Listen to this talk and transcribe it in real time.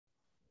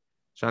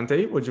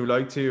Shanté, would you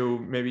like to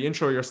maybe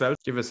intro yourself?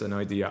 Give us an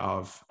idea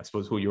of, I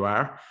suppose, who you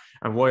are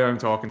and why I'm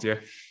talking to you.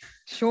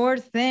 Sure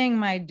thing,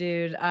 my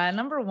dude.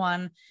 Number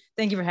one,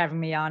 thank you for having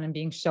me on and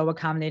being so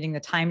accommodating. The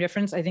time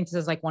difference, I think this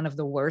is like one of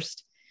the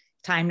worst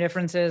time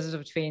differences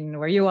between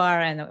where you are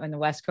and the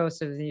West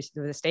Coast of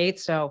the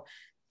States. So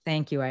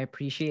thank you. I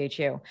appreciate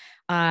you.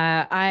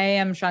 I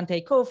am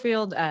Shanté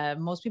Cofield.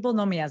 Most people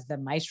know me as the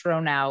Maestro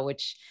now,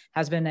 which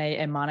has been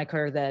a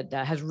moniker that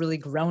has really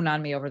grown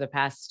on me over the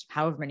past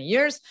however many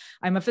years.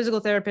 I'm a physical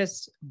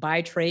therapist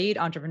by trade,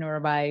 entrepreneur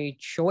by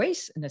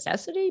choice,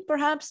 necessity,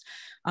 perhaps.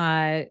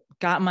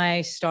 Got my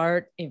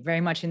start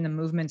very much in the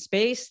movement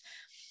space,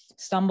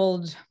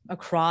 stumbled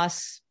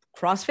across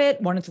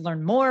CrossFit, wanted to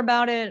learn more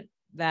about it.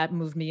 That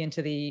moved me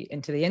into the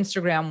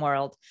Instagram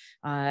world.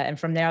 And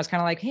from there, I was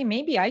kind of like, hey,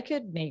 maybe I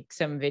could make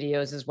some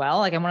videos as well.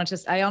 Like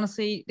I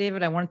honestly,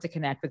 David, I wanted to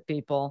connect with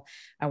people.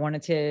 I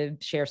wanted to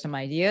share some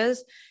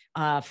ideas.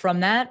 From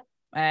that,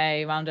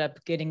 I wound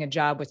up getting a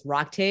job with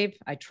Rock Tape.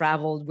 I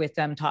traveled with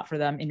them, taught for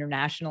them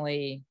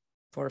internationally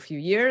for a few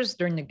years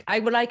during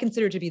what I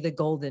consider to be the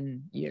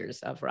golden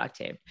years of Rock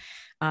Tape.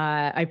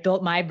 I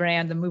built my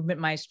brand, the Movement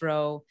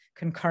Maestro,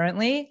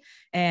 concurrently.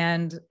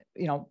 And,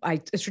 I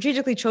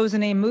strategically chose the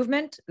name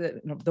Movement.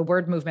 The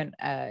word movement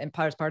is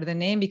part of the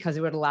name because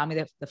it would allow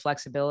me the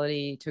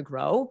flexibility to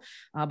grow.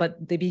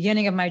 But the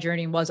beginning of my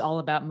journey was all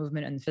about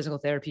movement in the physical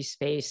therapy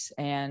space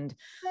and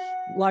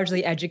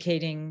largely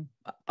educating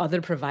other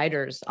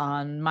providers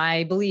on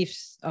my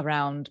beliefs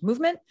around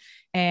movement.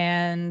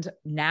 And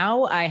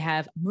now I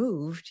have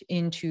moved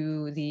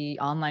into the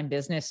online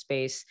business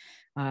space.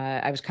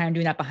 I was kind of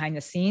doing that behind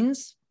the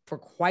scenes for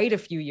quite a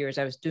few years.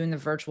 I was doing the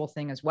virtual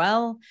thing as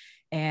well.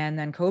 And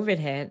then COVID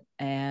hit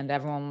and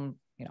everyone,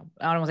 I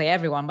don't want to say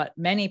everyone, but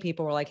many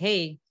people were like,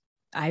 hey,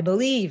 I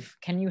believe,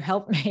 can you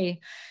help me?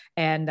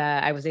 And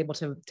I was able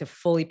to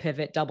fully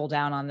pivot, double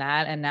down on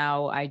that. And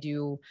now I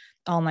do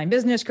online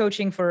business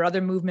coaching for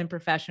other movement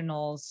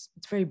professionals.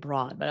 It's very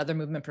broad, but other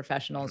movement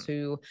professionals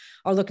who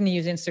are looking to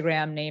use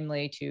Instagram,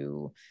 namely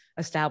to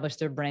establish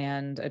their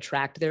brand,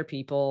 attract their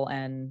people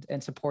and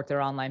support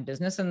their online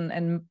business.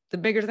 And the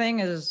bigger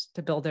thing is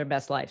to build their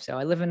best life. So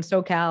I live in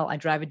SoCal, I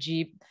drive a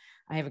Jeep,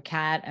 I have a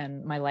cat,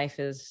 and my life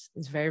is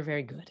very,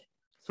 very good.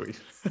 Sweet.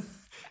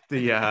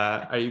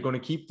 Are you going to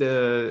keep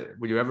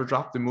will you ever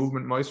drop the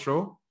Movement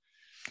Maestro?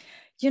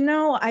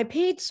 I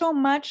paid so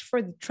much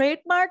for the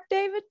trademark,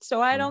 David,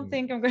 so I don't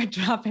think I'm going to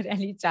drop it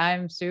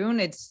anytime soon.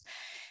 It's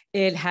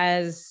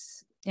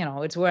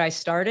where I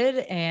started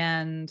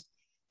and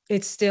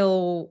it's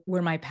still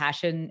where my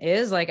passion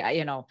is. Like,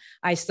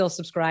 I still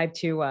subscribe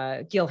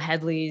to Gil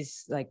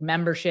Headley's like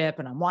membership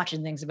and I'm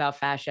watching things about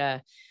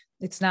fascia.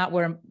 It's not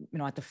where I'm,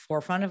 at the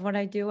forefront of what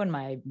I do and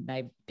my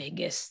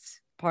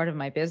biggest part of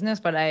my business,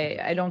 but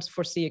I don't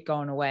foresee it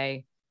going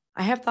away.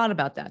 I have thought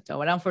about that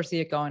though. I don't foresee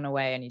it going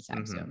away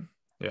anytime soon.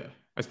 Yeah.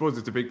 I suppose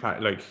it's a big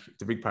part,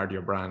 of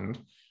your brand.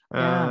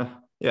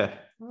 Yeah.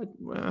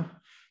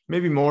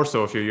 Maybe more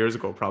so a few years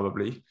ago,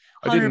 probably.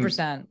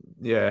 100%.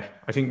 Yeah.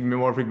 I think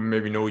more people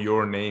maybe know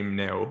your name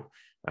now.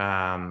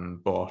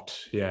 But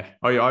yeah,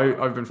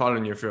 I've been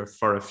following you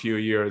for a few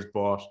years,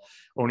 but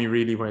only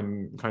really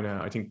when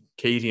I think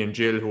Katie and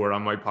Jill, who are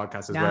on my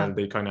podcast as well,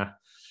 they kind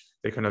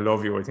of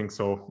love you, I think.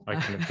 So I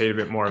kind of paid a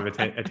bit more of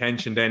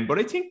attention then. But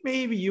I think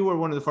maybe you were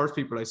one of the first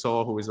people I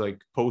saw who was like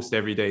post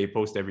every day.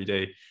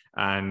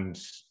 And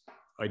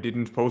I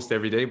didn't post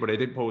every day, but I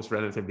did post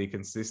relatively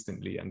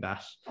consistently. And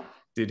that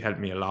did help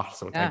me a lot.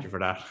 So thank you for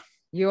that.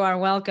 You are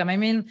welcome. I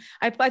mean,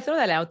 I throw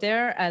that out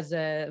there as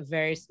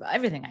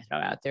everything I throw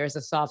out there is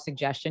a soft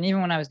suggestion.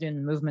 Even when I was doing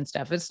the movement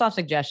stuff, it's a soft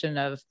suggestion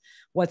of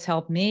what's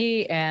helped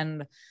me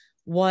and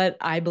what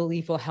I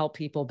believe will help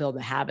people build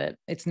a habit.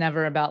 It's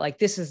never about like,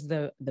 this is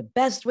the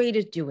best way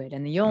to do it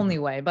and the only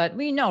way, but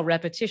we know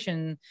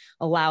repetition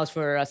allows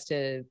for us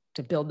to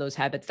build those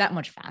habits that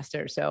much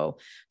faster. So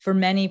for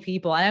many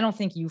people, and I don't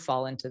think you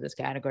fall into this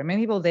category,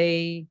 many people,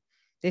 they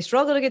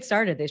struggle to get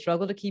started. They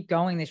struggle to keep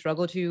going. They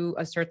struggle to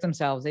assert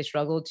themselves. They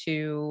struggle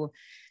to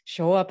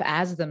show up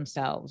as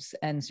themselves.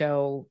 And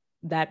so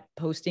that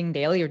posting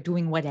daily or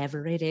doing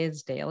whatever it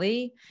is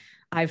daily,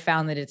 I've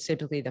found that it's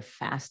typically the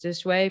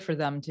fastest way for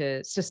them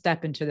to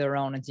step into their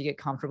own and to get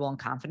comfortable and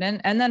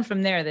confident. And then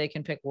from there, they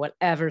can pick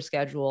whatever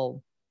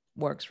schedule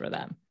works for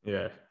them.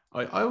 Yeah,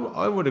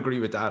 I would agree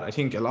with that. I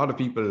think a lot of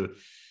people,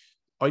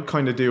 I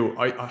kind of do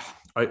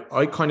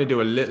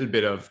a little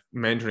bit of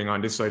mentoring on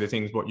this side of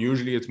things, but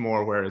usually it's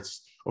more where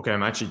it's, okay,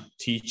 I'm actually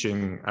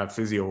teaching a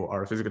physio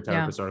or a physical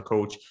therapist or a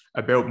coach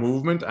about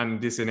movement.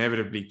 And this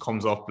inevitably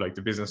comes up like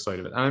the business side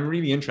of it. And I'm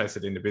really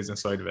interested in the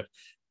business side of it,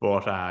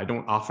 but I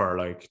don't offer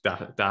like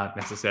that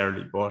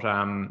necessarily, but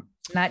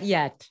not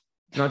yet.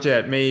 Not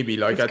yet, maybe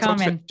like it's at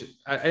coming. some stage,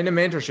 in a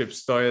mentorship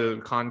style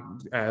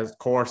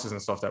courses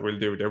and stuff that we'll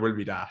do, there will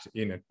be that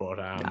in it. But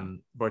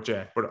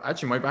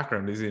actually my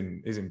background is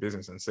in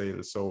business and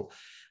sales. So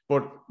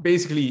But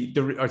basically,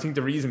 I think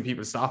the reason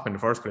people stop in the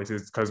first place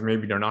is because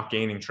maybe they're not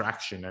gaining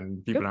traction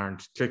and people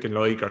aren't clicking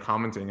like or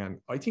commenting. And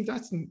I think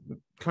that's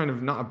kind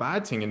of not a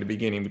bad thing in the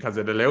beginning, because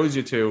it allows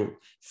you to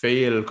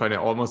fail kind of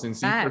almost in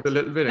secret a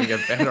little bit and get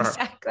better.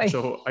 Exactly.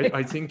 So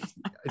I think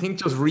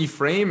just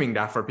reframing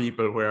that for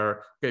people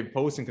where, okay,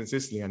 posting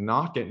consistently and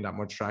not getting that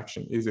much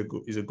traction is a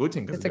good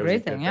thing. It's a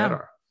great thing. Yeah.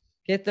 Better.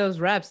 Get those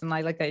reps. And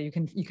I like that you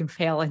can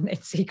fail in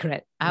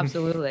secret.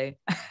 Absolutely.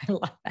 I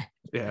love that.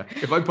 Yeah.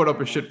 If I put up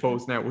a shit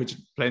post now, which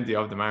plenty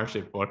of them are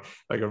shit, but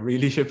like a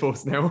really shit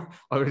post now,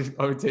 I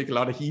would take a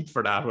lot of heat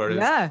for that. Whereas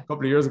a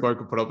couple of years ago, I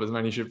could put up as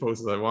many shit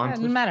posts as I want. It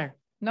doesn't matter.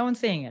 No one's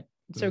seeing it.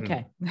 It's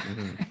okay.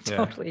 I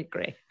totally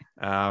agree.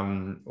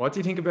 What do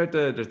you think about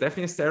there's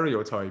definitely a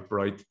stereotype,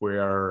 right?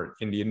 Where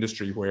in the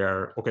industry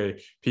where,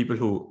 okay, people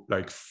who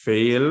like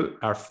failed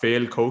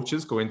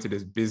coaches go into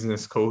this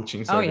business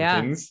coaching side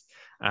of things.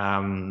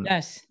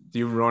 Yes. Do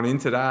you run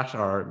into that,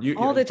 or you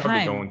all the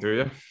time? Don't, do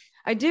you?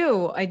 I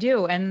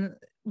do. And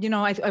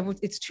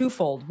it's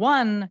twofold.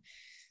 One,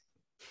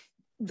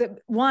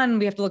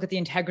 we have to look at the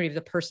integrity of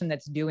the person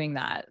that's doing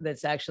that.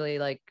 That's actually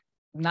like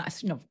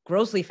not,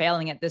 grossly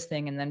failing at this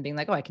thing and then being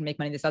like, oh, I can make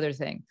money this other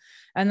thing.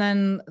 And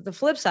then the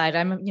flip side,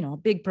 I'm, a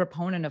big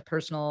proponent of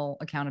personal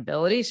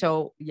accountability.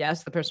 So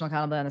yes, the personal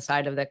accountability on the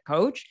side of the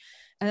coach,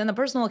 and then the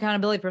personal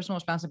accountability, personal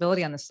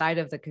responsibility on the side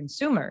of the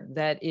consumer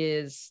that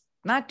is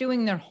not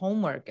doing their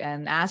homework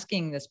and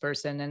asking this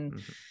person and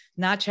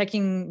not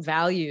checking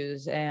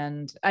values.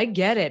 And I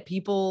get it.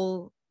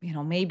 People,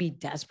 may be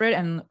desperate.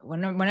 And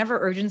whenever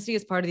urgency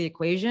is part of the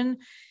equation,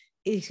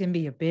 it can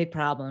be a big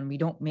problem. We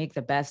don't make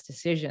the best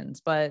decisions.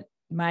 But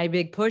my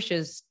big push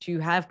is to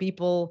have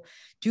people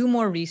do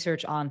more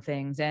research on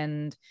things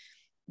and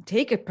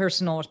take a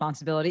personal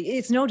responsibility.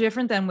 It's no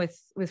different than with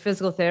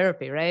physical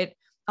therapy, right?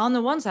 On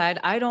the one side,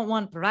 I don't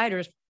want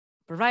providers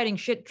providing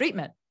shit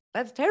treatment.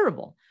 That's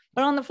terrible.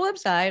 But on the flip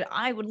side,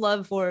 I would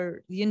love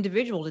for the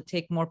individual to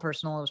take more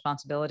personal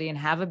responsibility and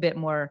have a bit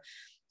more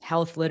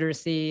health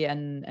literacy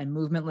and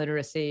movement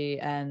literacy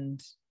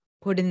and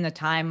put in the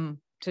time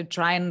to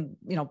try and,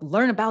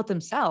 learn about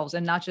themselves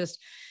and not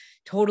just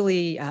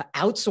totally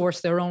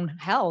outsource their own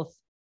health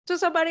to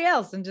somebody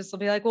else and just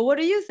be like, well, what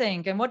do you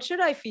think? And what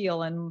should I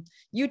feel? And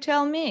you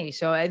tell me.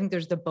 So I think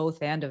there's the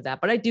both end of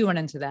that, but I do run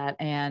into that.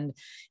 And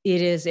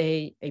it is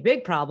a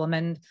big problem.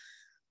 And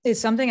it's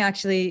something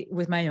actually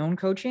with my own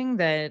coaching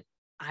that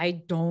I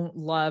don't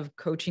love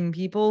coaching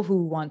people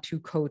who want to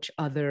coach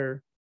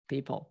other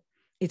people.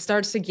 It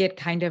starts to get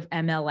kind of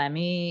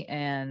MLM-y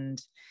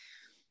and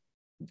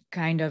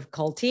kind of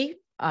culty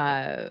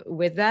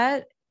with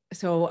that.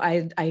 So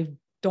I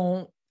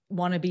don't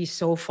want to be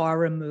so far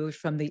removed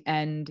from the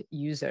end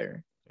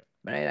user,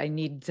 right? I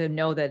need to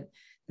know that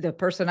the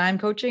person I'm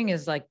coaching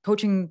is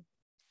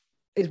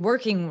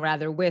working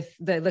rather with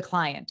the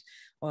client.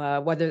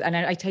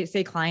 I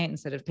say client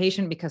instead of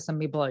patient because some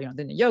people are, in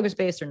the yoga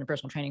space or in the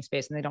personal training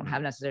space, and they don't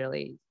have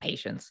necessarily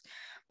patience.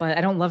 But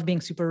I don't love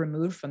being super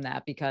removed from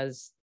that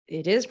because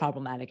it is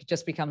problematic. It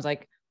just becomes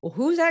like, well,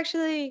 who's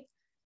actually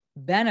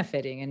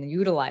benefiting and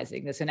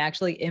utilizing this and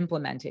actually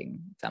implementing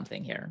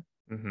something here?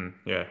 Mm-hmm.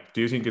 Yeah.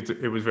 Do you think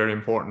it was very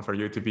important for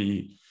you to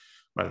be,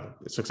 well,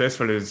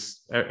 successful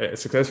is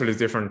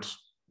different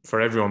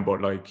for everyone,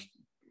 but like,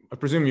 I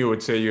presume you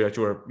would say that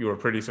you were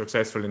pretty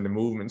successful in the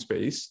movement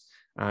space.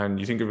 And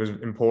you think it was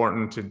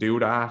important to do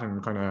that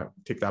and kind of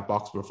tick that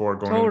box before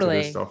going into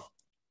this stuff?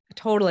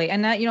 Totally.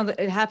 And that,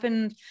 it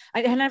happened.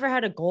 I never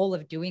had a goal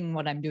of doing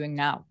what I'm doing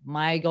now.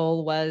 My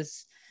goal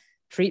was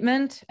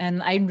treatment.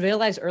 And I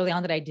realized early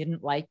on that I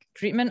didn't like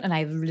treatment and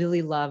I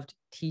really loved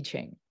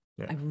teaching.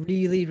 Yeah. I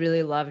really,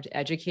 really loved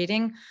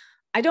educating.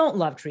 I don't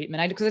love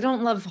treatment because I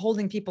don't love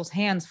holding people's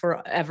hands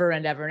forever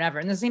and ever and ever.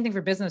 And the same thing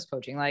for business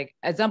coaching. Like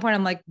at some point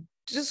I'm like,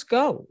 just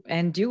go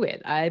and do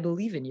it. I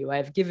believe in you.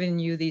 I've given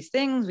you these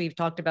things. We've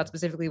talked about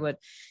specifically what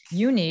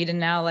you need. And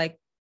now like,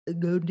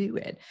 go do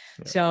it.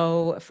 Yeah.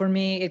 So for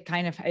me, it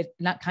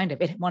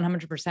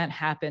 100%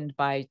 happened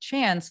by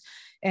chance.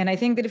 And I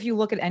think that if you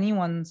look at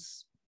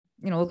anyone's,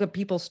 look at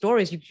people's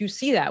stories, you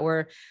see that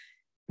where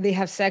they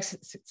have sex,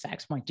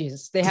 my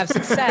Jesus, they have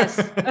success.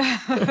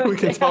 We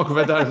can talk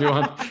about that if you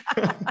want.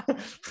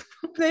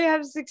 They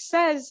have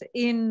success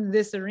in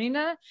this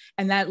arena,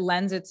 and that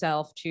lends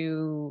itself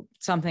to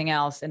something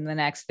else and the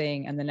next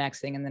thing and the next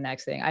thing and the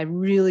next thing. I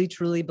really,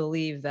 truly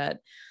believe that,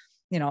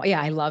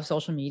 I love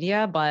social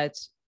media, but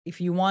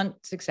if you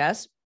want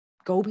success,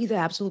 go be the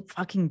absolute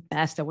fucking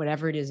best at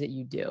whatever it is that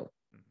you do.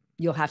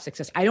 You'll have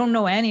success. I don't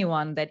know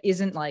anyone that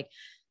isn't like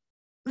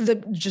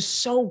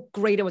just so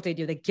great at what they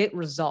do. They get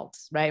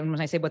results, right? And when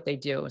I say what they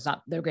do, it's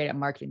not they're great at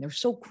marketing. They're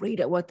so great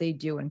at what they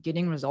do and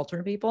getting results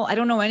for people. I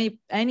don't know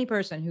any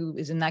person who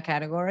is in that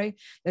category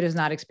that is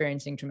not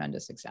experiencing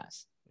tremendous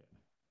success.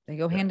 They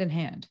go hand in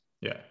hand.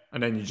 Yeah.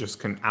 And then you just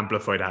can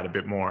amplify that a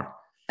bit more.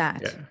 Yeah.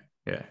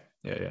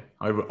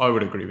 I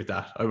would agree with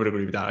that.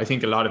 I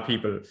think a lot of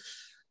people,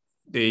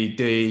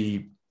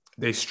 they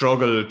they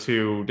struggle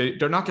to,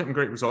 they're not getting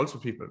great results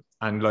with people.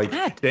 And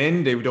like,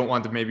 then they don't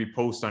want to maybe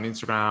post on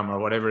Instagram or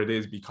whatever it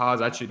is,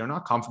 because actually they're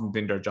not confident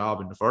in their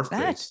job in the first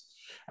place.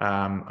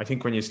 I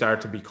think when you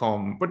start to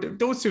become, but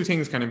those two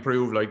things can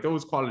improve, like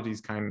those qualities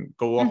can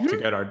go up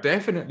together.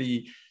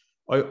 Definitely.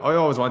 I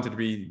always wanted to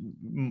be,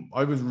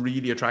 I was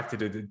really attracted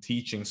to the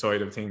teaching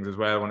side of things as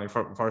well. When I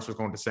first was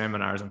going to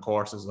seminars and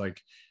courses,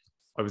 like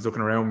I was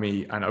looking around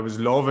me and I was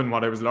loving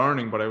what I was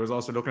learning, but I was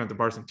also looking at the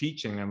person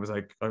teaching and was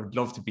like, I'd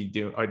love to be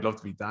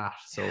that.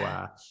 So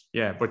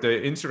yeah, but the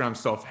Instagram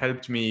stuff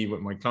helped me with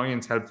my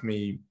clients, helped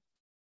me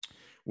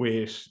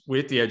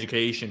with the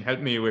education,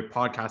 helped me with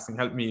podcasting,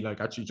 helped me like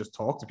actually just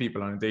talk to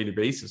people on a daily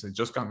basis. It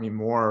just got me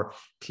more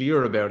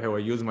clear about how I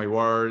use my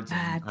words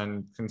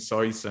and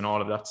concise and all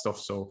of that stuff.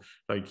 So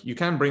like you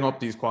can bring up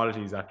these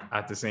qualities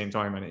at the same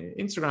time. And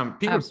Instagram,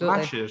 people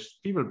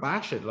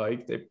bash it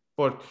like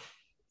but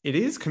it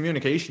is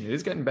communication. It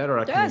is getting better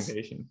at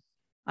communication.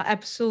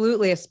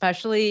 Absolutely.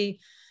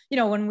 Especially,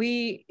 when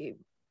we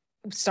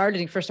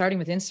starting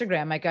with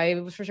Instagram, like I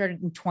first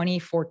started in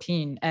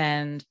 2014,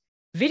 and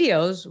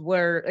videos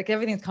were like,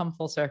 everything's come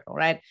full circle,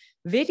 right?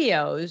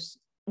 Videos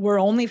were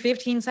only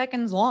 15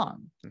 seconds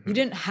long. You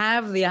didn't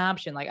have the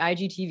option like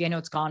IGTV. I know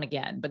it's gone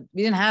again, but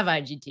we didn't have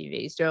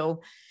IGTV.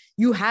 So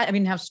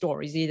didn't have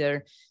stories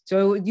either.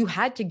 So you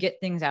had to get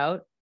things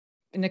out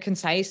in a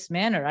concise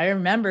manner. I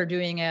remember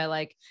doing a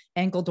like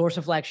ankle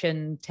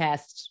dorsiflexion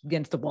test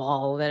against the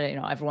wall that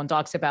everyone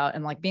talks about,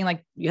 and like being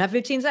like, you have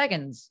 15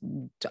 seconds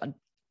to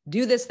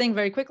do this thing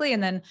very quickly,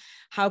 and then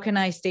how can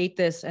I state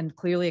this and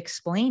clearly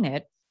explain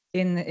it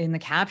in the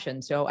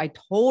caption? So I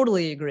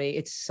totally agree.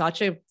 It's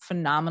such a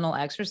phenomenal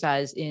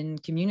exercise in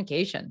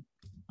communication.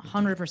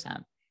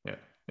 100%.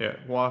 Yeah.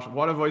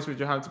 What advice would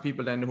you have to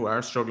people then who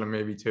are struggling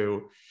maybe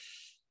to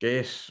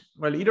get,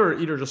 well,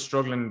 either just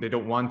struggling, they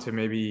don't want to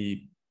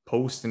maybe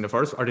post in the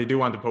first, or they do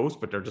want to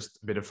post but they're just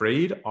a bit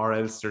afraid, or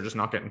else they're just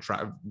not getting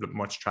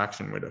much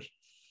traction with it?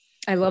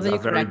 I love that you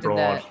corrected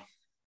that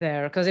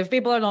there, because if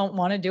people don't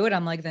want to do it,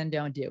 I'm like, then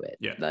don't do it.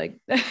 Yeah. Like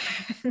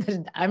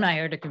I'm not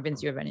here to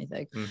convince you of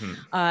anything.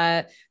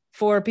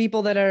 For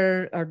people that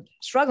are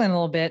struggling a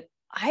little bit,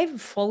 I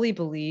fully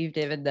believe,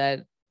 David,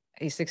 that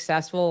a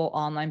successful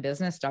online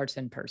business starts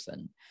in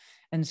person.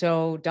 And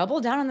so double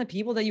down on the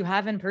people that you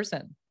have in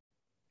person.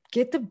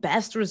 Get the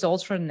best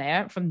results from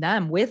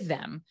them, with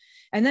them.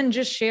 And then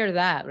just share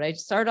that, right?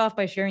 Start off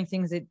by sharing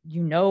things that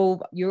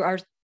you are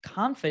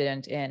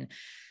confident in.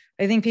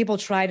 I think people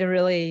try to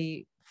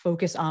really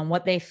focus on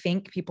what they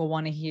think people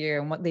want to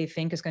hear and what they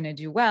think is going to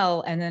do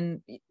well. And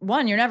then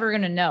you're never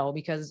going to know,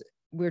 because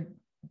we're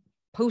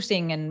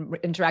posting and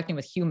interacting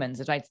with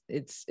humans.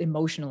 It's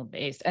emotional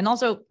based. And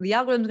also the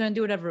algorithm's going to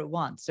do whatever it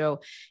wants.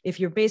 So if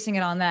you're basing it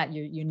on that,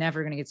 you're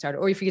never going to get started.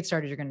 Or if you get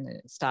started, you're going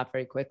to stop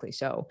very quickly.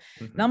 So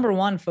number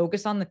one,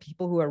 focus on the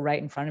people who are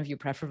right in front of you,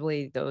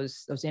 preferably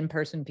those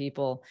in-person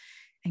people,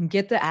 and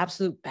get the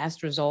absolute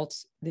best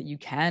results that you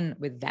can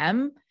with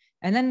them.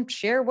 And then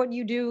share what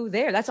you do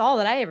there. That's all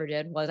that I ever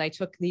did, was I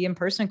took the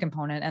in-person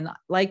component. And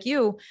like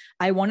you,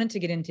 I wanted to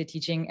get into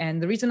teaching. And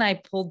the reason I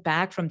pulled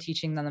back from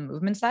teaching on the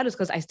movement side is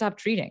because I stopped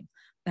treating.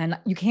 And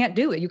you can't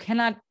do it. You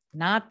cannot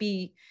not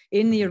be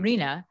in the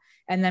arena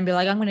and then be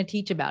like, I'm going to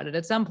teach about it.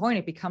 At some point,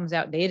 it becomes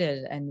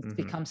outdated and it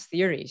becomes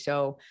theory.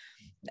 So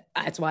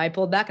that's why I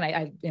pulled back.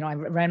 And I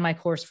ran my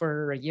course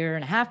for a year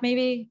and a half,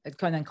 maybe. And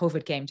then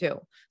COVID came too.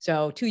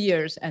 So 2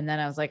 years. And then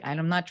I was like,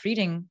 I'm not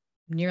treating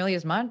nearly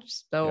as much.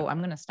 So I'm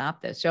going to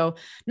stop this. So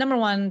number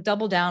one,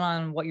 double down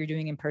on what you're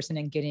doing in person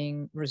and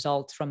getting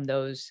results from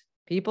those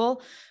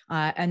people.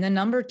 And then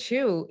number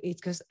two, it's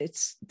because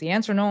it's the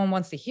answer no one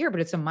wants to hear, but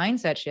it's a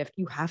mindset shift.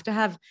 You have to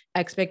have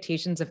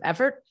expectations of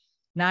effort,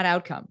 not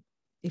outcome.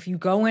 If you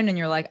go in and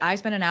you're like, I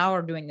spent an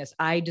hour doing this,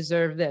 I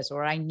deserve this,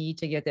 or I need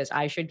to get this,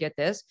 I should get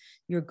this,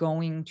 you're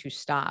going to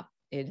stop.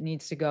 It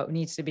needs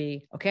to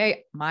be,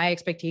 okay, my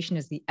expectation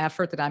is the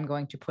effort that I'm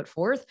going to put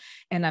forth.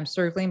 And I'm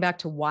circling back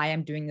to why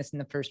I'm doing this in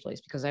the first place,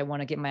 because I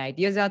want to get my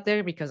ideas out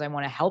there, because I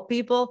want to help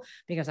people,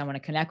 because I want to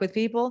connect with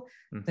people.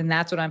 Then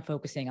that's what I'm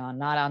focusing on,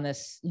 not on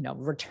this,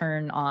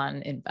 return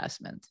on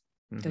investment,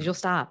 because you'll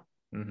stop.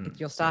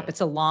 You'll stop.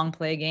 It's a long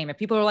play game. If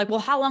people are like, well,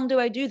 how long do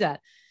I do that?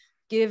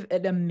 Give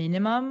it a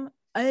minimum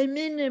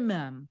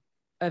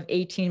of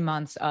 18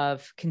 months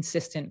of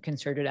consistent,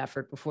 concerted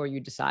effort before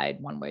you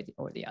decide one way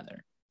or the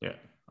other. Yeah,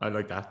 I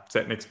like that.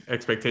 Setting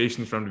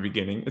expectations from the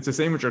beginning. It's the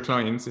same with your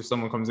clients. If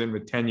someone comes in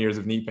with 10 years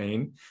of knee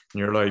pain and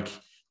you're like,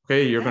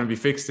 okay, you're going to be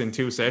fixed in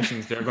 2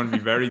 sessions, they're going to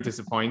be very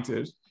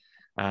disappointed.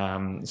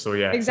 So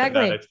yeah,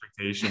 exactly. That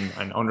expectation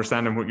and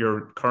understanding what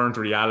your current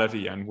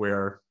reality and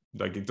where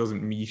like it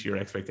doesn't meet your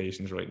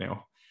expectations right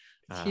now.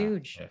 It's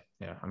huge.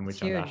 Yeah, I'm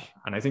with you on that.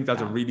 And I think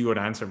that's a really good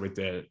answer with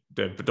the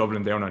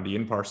doubling down on the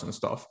in-person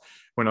stuff.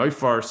 When I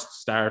first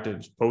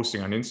started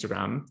posting on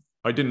Instagram,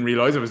 I didn't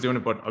realize I was doing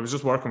it, but I was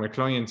just working with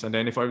clients. And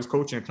then if I was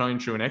coaching a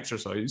client through an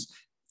exercise,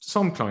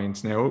 some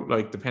clients now,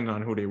 like depending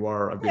on who they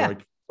were, I'd be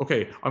like,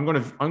 okay, I'm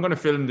gonna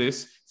film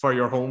this for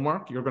your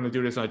homework. You're gonna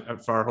do this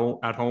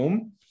at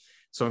home.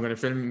 So I'm gonna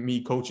film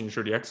me coaching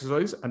through the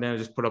exercise, and then I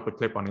just put up a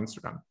clip on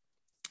Instagram.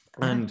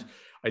 And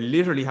I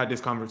literally had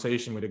this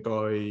conversation with a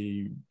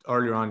guy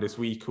earlier on this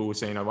week who was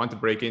saying, I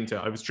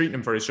was treating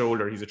him for his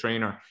shoulder. He's a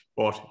trainer,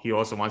 but he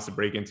also wants to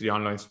break into the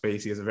online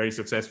space. He has a very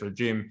successful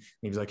gym. And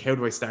he was like, how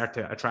do I start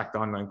to attract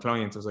online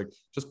clients? I was like,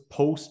 just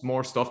post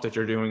more stuff that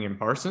you're doing in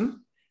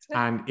person.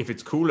 And if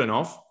it's cool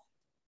enough,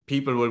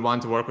 people will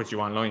want to work with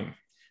you online.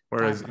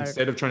 Whereas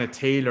instead of trying to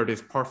tailor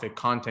this perfect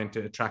content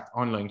to attract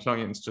online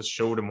clients, just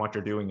show them what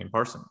you're doing in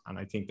person. And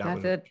I think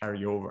that will carry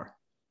you over.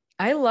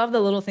 I love the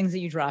little things that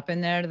you drop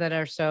in there that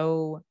are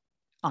so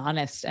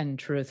honest and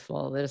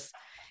truthful.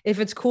 If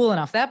it's cool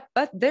enough, but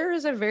there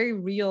is a very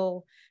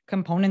real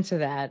component to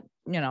that.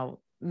 You know,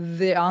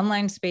 the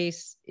online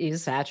space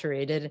is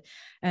saturated,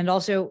 and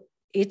also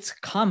it's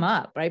come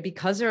up, right?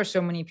 Because there are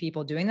so many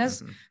people doing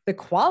this, the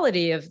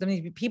quality of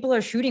people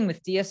are shooting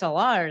with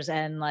DSLRs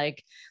and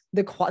like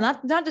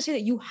not to say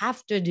that you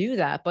have to do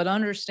that, but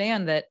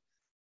understand that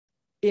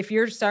if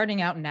you're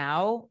starting out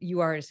now,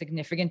 you are at a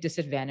significant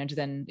disadvantage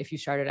than if you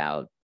started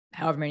out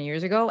however many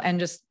years ago. And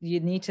just,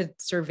 you need to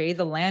survey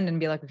the land and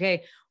be like,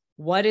 okay,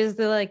 what is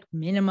the like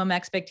minimum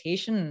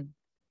expectation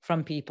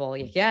from people?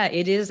 Yeah,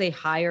 it is a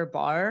higher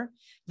bar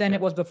than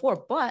it was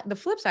before. But the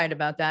flip side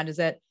about that is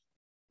that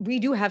we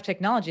do have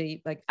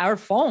technology, like our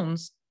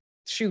phones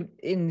shoot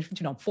in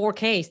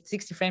 4K,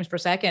 60 frames per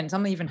second,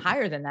 something even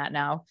higher than that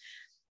now.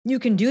 You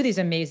can do these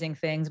amazing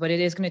things, but it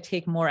is going to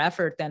take more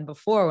effort than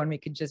before, when we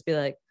could just be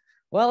like,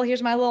 well,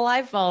 here's my little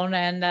iPhone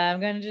and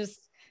I'm going to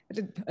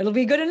it'll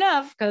be good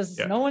enough because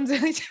no one's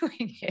really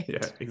doing it.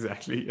 Yeah,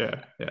 exactly.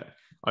 Yeah.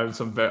 I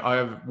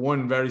have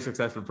one very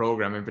successful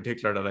program in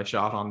particular that I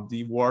shot on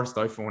the worst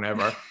iPhone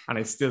ever, and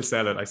I still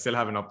sell it. I still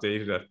haven't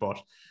updated it,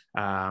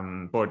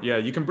 but yeah,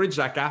 you can bridge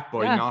that gap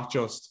by not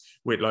just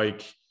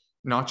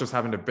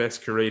having the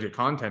best curated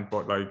content,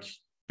 but like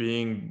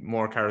being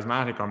more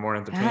charismatic or more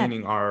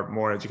entertaining or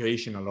more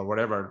educational or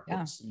whatever.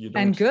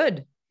 And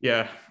good.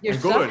 Yeah. Your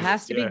stuff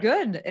has to be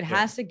good. It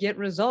has to get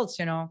results,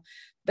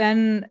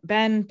 Ben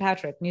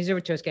Patrick, he's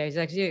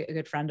actually a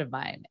good friend of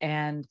mine,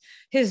 and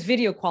his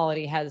video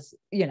quality has,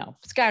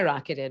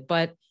 skyrocketed,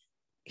 but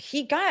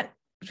he got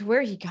to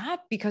where he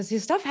got because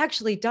his stuff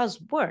actually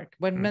does work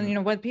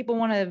when people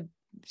want to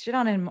shit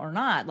on him or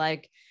not,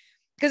 like,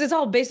 because it's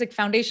all basic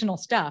foundational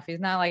stuff. He's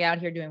not like out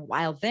here doing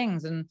wild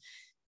things, and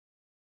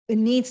it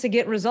needs to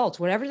get results.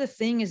 Whatever the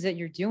thing is that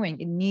you're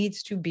doing, it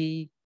needs to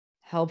be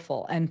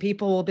helpful. And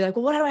people will be like,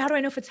 well, how do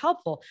I know if it's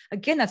helpful?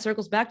 Again, that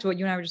circles back to what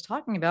you and I were just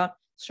talking about.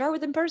 Start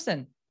with in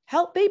person,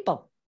 help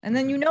people. And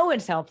then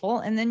it's helpful.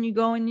 And then you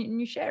go and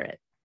you share it.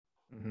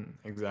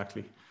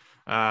 Exactly.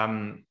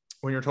 When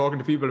you're talking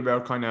to people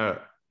about kind of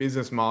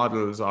business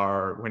models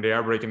or when they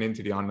are breaking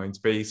into the online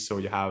space, so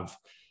you have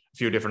a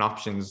few different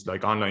options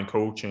like online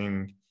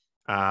coaching,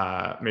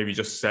 maybe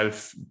just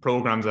self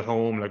programs at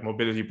home, like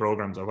mobility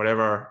programs or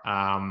whatever,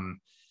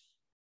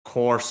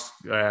 courses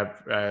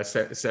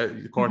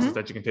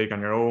that you can take on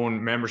your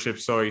own, membership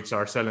sites,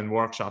 or selling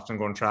workshops and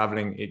going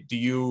traveling. Do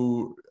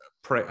you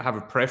have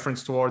a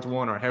preference towards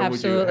one, or how do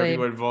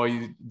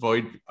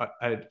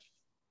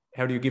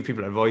you give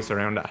people advice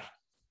around that?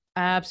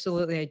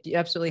 Absolutely. I do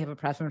absolutely have a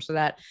preference for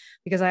that,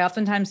 because I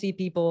oftentimes see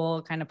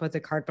people kind of put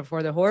the cart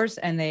before the horse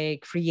and they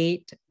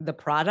create the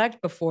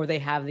product before they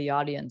have the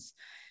audience.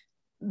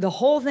 The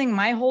whole thing,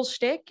 my whole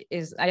shtick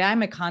is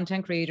I'm a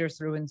content creator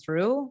through and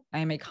through. I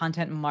am a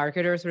content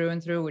marketer through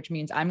and through, which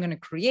means I'm going to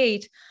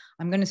create,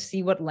 I'm going to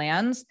see what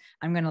lands.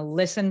 I'm going to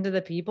listen to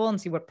the people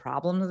and see what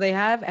problems they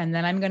have. And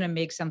then I'm going to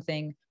make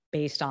something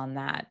based on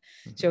that.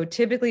 So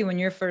typically when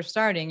you're first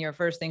starting, your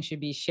first thing should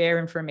be share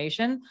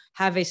information,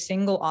 have a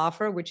single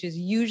offer, which is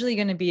usually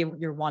going to be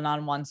your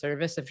one-on-one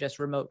service of just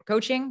remote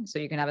coaching. So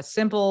you can have a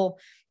simple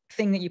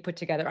thing that you put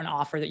together, an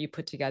offer that you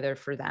put together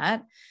for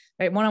that.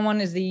 Right? One-on-one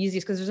is the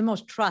easiest because there's the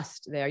most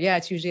trust there. Yeah,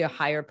 it's usually a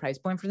higher price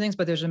point for things,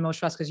 but there's the most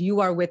trust because you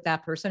are with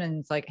that person and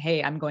it's like,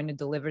 hey, I'm going to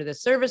deliver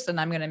this service and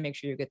I'm going to make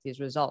sure you get these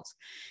results.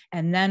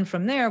 And then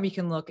from there, we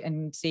can look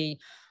and see,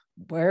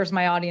 where's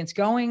my audience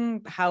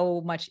going?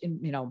 How much,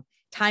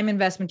 time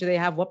investment do they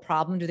have? What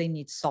problem do they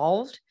need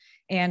solved?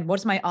 And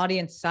what's my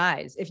audience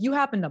size? If you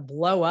happen to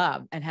blow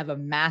up and have a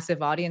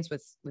massive audience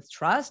with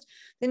trust,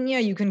 then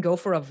you can go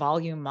for a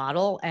volume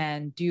model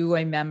and do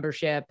a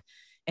membership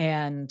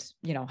and,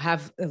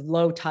 have a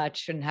low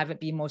touch and have it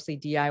be mostly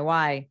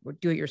DIY or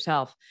do it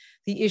yourself.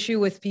 The issue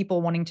with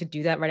people wanting to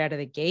do that right out of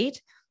the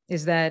gate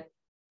is that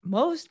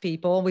most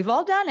people, we've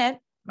all done it,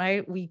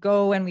 right? We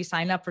go and we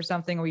sign up for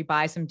something or we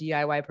buy some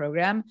DIY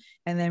program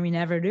and then we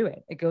never do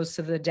it. It goes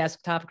to the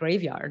desktop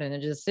graveyard and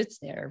it just sits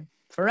there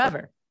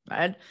forever,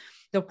 right?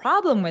 The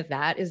problem with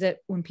that is that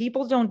when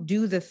people don't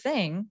do the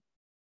thing,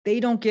 they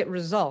don't get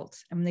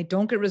results. And when they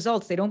don't get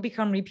results, they don't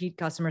become repeat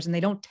customers and they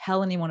don't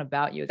tell anyone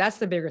about you. That's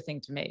the bigger thing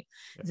to me,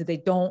 is that they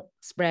don't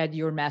spread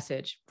your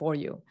message for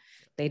you.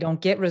 They don't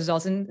get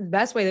results. And the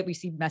best way that we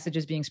see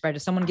messages being spread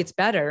is someone gets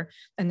better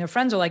and their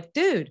friends are like,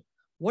 dude,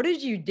 what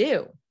did you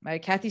do? Right?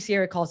 Kathy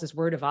Sierra calls this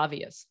word of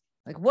obvious.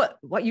 Like, what,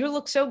 you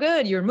look so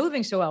good. You're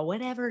moving so well,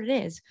 whatever it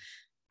is.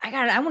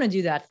 I want to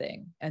do that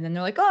thing. And then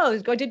they're like, oh,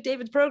 go to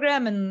David's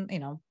program and,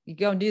 you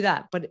go and do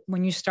that. But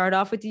when you start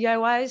off with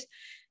DIYs,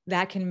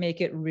 that can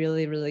make it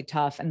really, really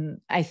tough. And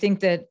I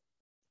think that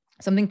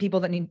something people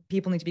need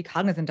to be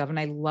cognizant of, and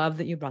I love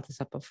that you brought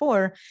this up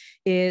before,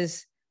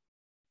 is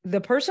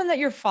the person that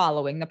you're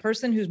following, the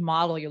person whose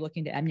model you're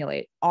looking to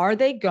emulate, are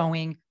they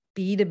going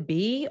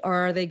B2B or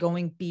are they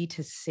going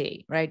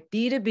B2C, right?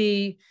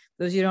 B2B,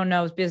 those you don't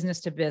know, is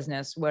business to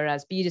business,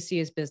 whereas B2C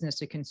is business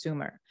to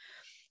consumer.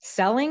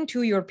 Selling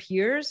to your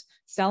peers,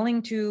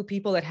 selling to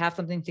people that have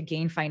something to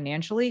gain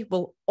financially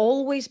will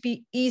always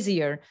be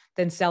easier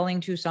than selling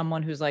to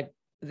someone who's like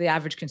the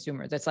average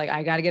consumer. That's like,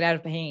 I got to get out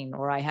of pain,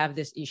 or I have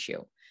this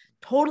issue.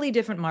 Totally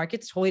different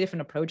markets, totally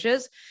different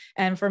approaches.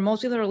 And for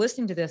most people that are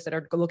listening to this that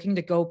are looking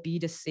to go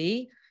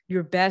B2C,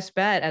 your best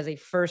bet as a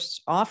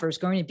first offer is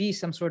going to be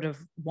some sort of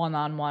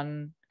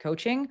one-on-one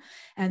coaching.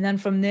 And then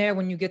from there,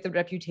 when you get the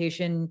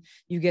reputation,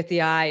 you get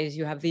the eyes,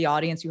 you have the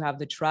audience, you have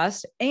the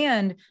trust,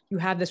 and you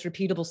have this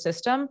repeatable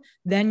system,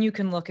 then you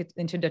can look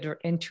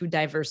into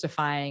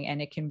diversifying.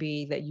 And it can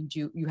be that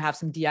you have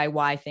some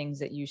DIY things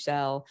that you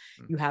sell,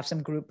 you have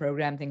some group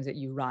program things that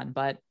you run.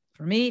 But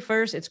for me,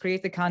 first, it's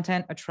create the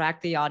content,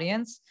 attract the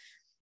audience,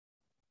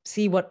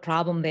 see what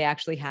problem they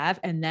actually have,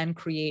 and then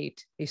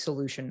create a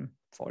solution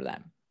for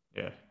them.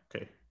 Yeah.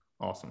 Okay.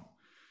 Awesome.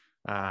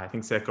 I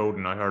think Seth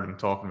Godin, I heard him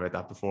talking about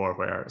that before,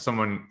 where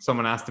someone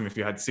asked him, if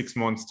you had 6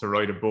 months to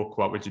write a book,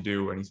 what would you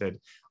do? And he said,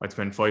 I'd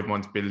spend 5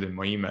 months building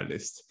my email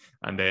list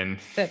and then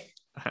write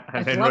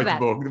the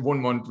book. 1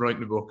 month writing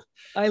the book.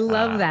 I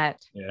love that.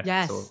 Yeah.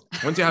 Yes. So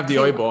once you have the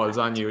eyeballs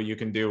on you, you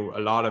can do a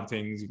lot of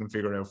things. You can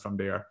figure out from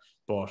there.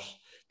 But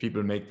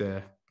people make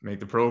the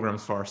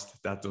programs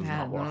first. That does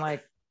not work. I'm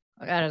like,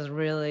 that is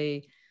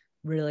really,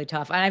 really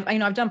tough.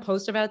 And I've done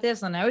posts about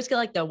this, and I always get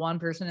like the one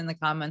person in the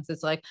comments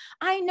that's like,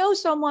 I know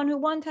someone who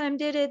one time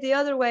did it the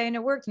other way and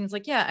it worked. And it's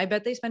like, yeah, I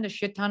bet they spend a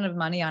shit ton of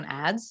money on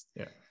ads,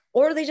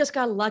 or they just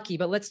got lucky.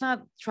 But let's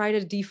not try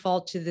to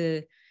default to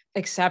the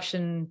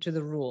exception to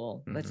the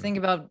rule. Let's think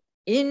about,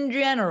 in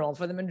general,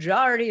 for the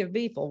majority of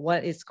people,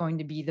 what is going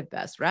to be the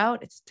best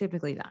route. It's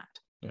typically that.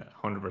 Yeah,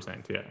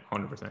 100%. Yeah,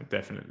 100%,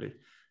 definitely.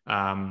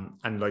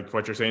 And like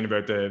what you're saying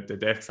about the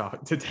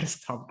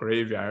desktop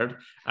graveyard,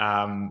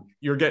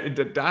 you're getting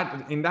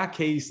that in that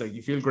case, like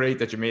you feel great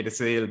that you made a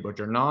sale, but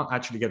you're not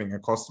actually getting a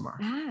customer.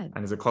 And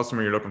as a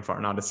customer you're looking for,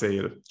 not a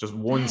sale. Just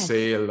one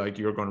sale, like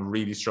you're going to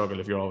really struggle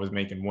if you're always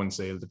making one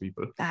sale to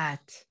people.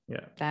 That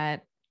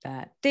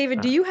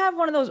David, do you have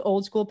one of those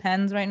old school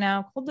pens right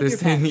now? Hold up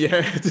this your thing,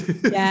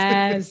 pen.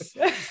 Yes.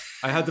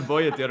 I had to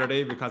buy it the other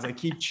day because I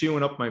keep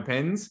chewing up my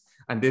pens,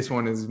 and this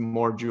one is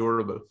more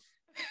durable.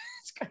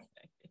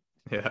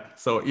 Yeah,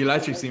 so you'll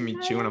actually see me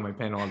chewing on my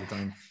pen all the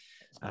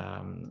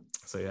time.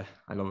 So yeah,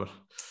 I love it.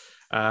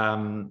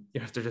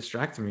 You have to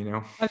distract me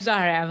now. I'm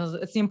sorry,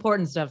 it's the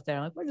important stuff there.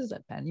 Like, where is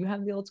that pen? You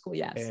have the old school,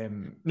 yes.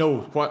 No,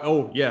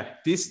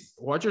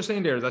 what you're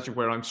saying there is actually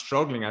where I'm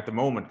struggling at the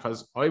moment,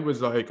 because I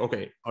was like,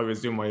 okay, I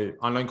was doing my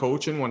online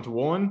coaching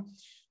 1-to-1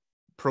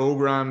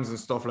 programs and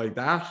stuff like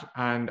that,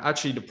 and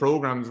actually the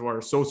programs were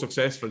so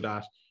successful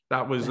that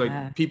was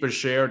like people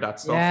shared that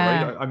stuff,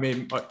 right? I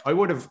mean, I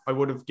would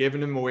have given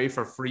them away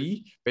for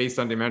free based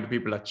on the amount of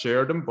people that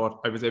shared them, but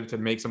I was able to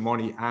make some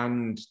money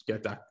and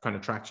get that kind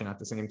of traction at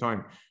the same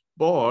time.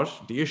 But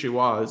the issue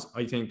was,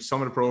 I think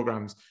some of the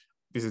programs,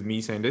 this is me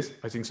saying this,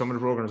 I think some of the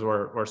programs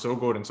were so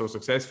good and so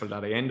successful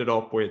that I ended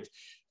up with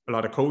a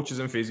lot of coaches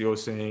and physios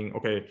saying,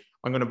 okay,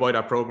 I'm going to buy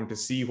that program to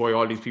see why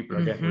all these people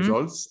are getting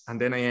results. And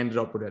then I ended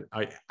up with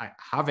I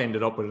have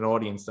ended up with an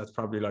audience that's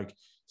probably like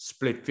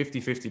split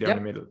 50-50 down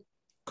the middle.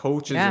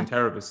 Coaches and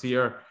therapists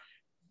here,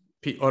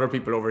 other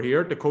people over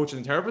here. The coaches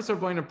and therapists are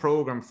buying a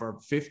program for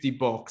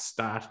 $50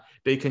 that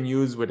they can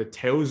use with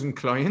 1,000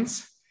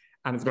 clients,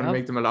 and it's going to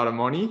make them a lot of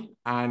money.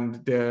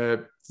 And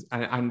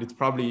it's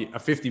probably a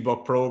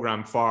 $50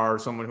 program for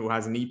someone who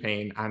has knee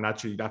pain, and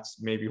actually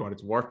that's maybe what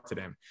it's worth to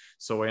them.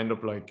 So I end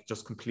up like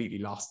just completely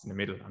lost in the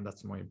middle, and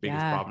that's my biggest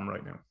problem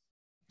right now.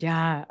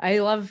 Yeah, I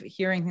love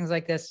hearing things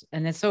like this,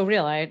 and it's so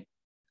real.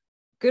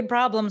 Good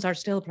problems are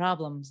still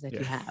problems that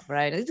you have,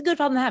 right? It's a good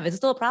problem to have. It's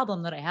still a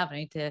problem that I have. I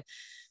need to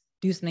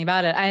do something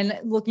about it. And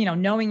look,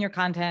 knowing your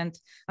content,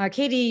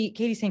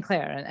 Katie St.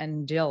 Clair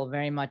and Jill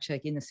very much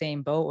like in the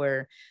same boat,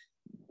 where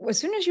as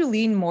soon as you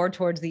lean more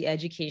towards the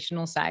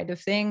educational side of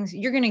things,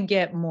 you're going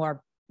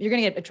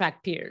to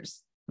attract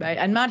peers, right?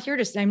 I'm not here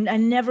to say, I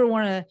never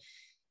want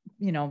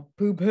to,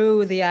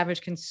 poo-poo the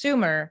average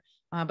consumer,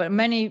 but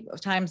many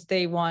times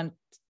they want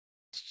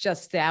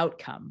just the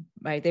outcome,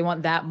 right? They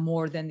want that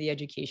more than the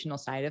educational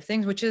side of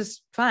things, which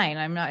is fine.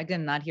 I'm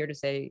not here to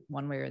say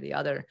one way or the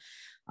other.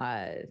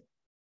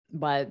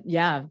 But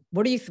yeah,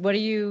 how are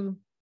you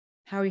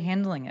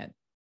handling it?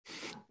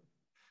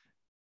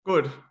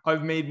 Good.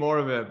 I've made more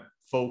of a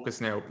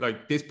focus now.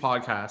 Like this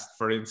podcast,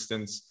 for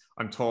instance,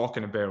 I'm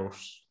talking about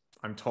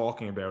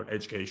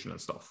educational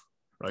stuff.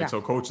 right? Yeah.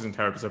 So coaches and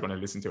therapists are going to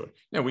listen to it.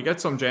 Now we get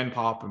some Gen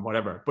Pop and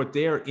whatever, but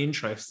they're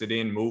interested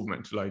in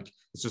movement. Like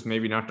it's just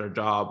maybe not their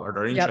job, or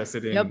they're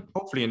interested in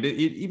hopefully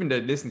even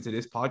they listen to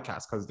this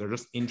podcast because they're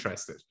just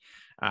interested.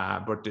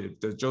 But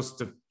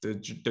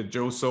the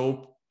Joe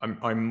Soap,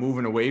 I'm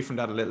moving away from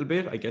that a little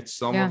bit. I get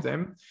some of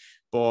them,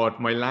 but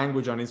my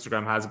language on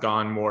Instagram has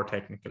gone more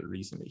technical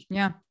recently.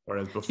 Yeah.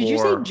 Whereas before, did you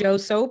say Joe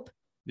Soap?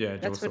 Yeah,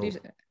 that's Joe what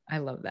Soap. I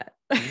love that.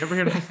 You never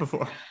heard that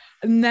before?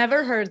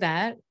 Never heard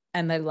that,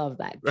 and I love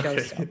that. Joe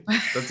Okay.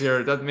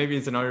 Soap. that maybe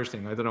it's an Irish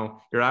thing. I don't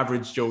know. Your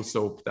average Joe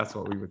Soap. That's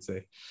what we would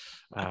say.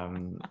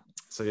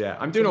 So yeah,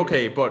 I'm doing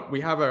okay, but we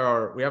have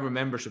a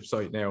membership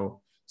site now.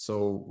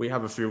 So we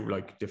have a few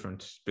like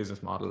different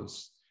business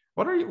models.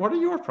 What are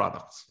your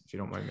products, if you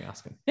don't mind me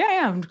asking?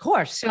 Yeah, of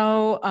course.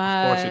 So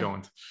of course you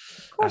don't.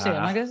 Of course I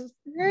don't. I guess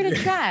we're here to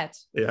chat.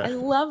 Yeah. I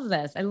love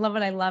this. I love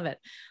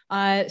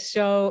it.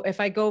 So if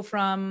I go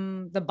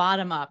from the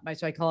bottom up,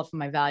 so I call it from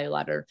my value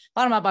ladder.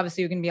 Bottom up,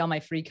 obviously, you can be all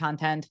my free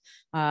content,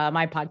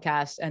 my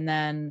podcast, and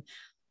then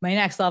my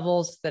next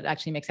levels that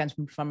actually make sense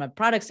from a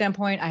product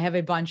standpoint. I have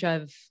a bunch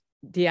of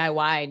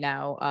DIY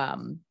now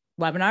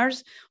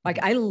webinars. Like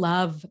I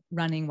love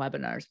running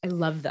webinars. I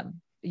love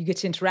them. You get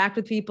to interact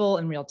with people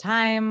in real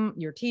time.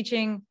 You're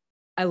teaching.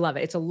 I love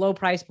it. It's a low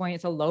price point.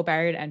 It's a low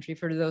barrier to entry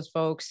for those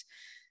folks.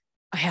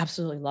 I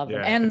absolutely love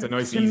them. And it's a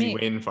nice, easy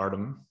win for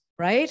them.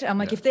 Right. I'm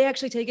like, if they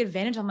actually take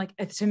advantage, I'm like,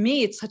 to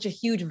me, it's such a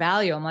huge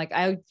value. I'm like,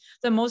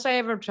 the most I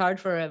ever charge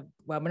for a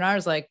webinar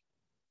is like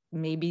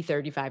maybe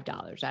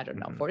 $35. I don't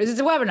know for it. It's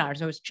a webinar,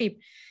 so it's cheap.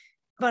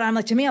 But I'm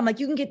like, to me, I'm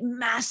like, you can get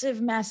massive,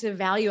 massive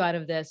value out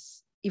of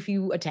this if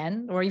you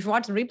attend or if you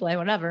watch the replay,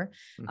 whatever.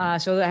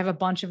 So I have a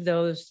bunch of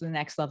those to the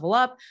next level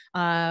up.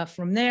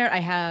 From there, I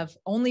have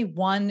only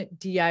one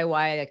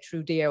DIY, like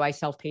true DIY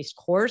self-paced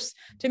course.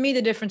 To me,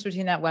 the difference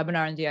between that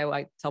webinar and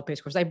DIY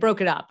self-paced course, I broke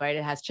it up, right?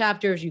 It has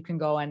chapters. You can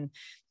go and,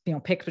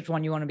 pick which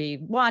one you want to be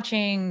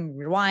watching,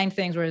 rewind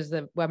things, whereas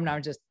the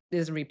webinar just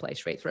is a replay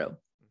straight through.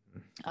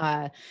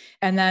 And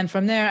then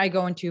from there, I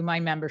go into my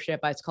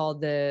membership. It's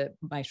called the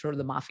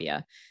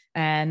Mafia.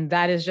 And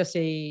that is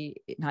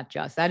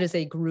that is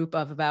a group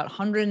of about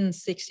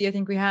 160, I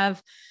think we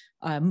have,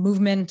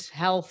 movement,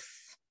 health,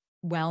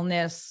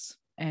 wellness,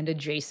 and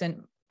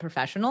adjacent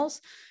professionals.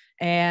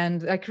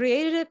 And I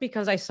created it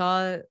because I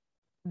saw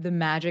the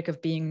magic of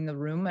being in the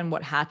room and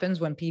what happens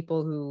when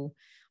people who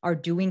are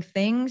doing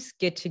things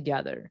get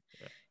together.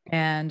 Yeah.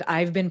 And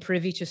I've been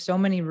privy to so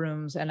many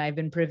rooms, and I've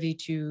been privy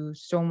to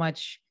so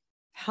much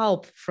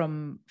help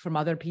from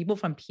other people,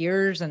 from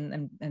peers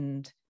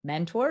and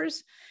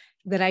mentors,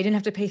 that I didn't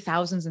have to pay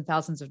thousands and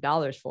thousands of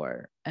dollars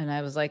for. And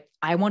I was like,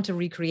 I want to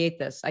recreate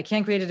this. I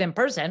can't create it in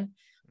person,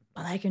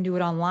 but I can do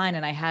it online.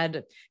 And I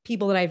had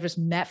people that I've just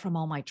met from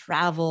all my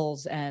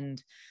travels and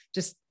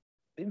just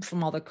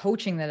from all the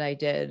coaching that I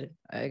did,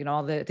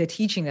 all the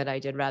teaching that I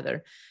did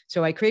rather.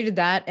 So I created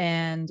that,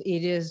 and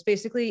it is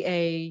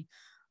basically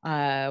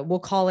we'll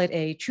call it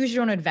a choose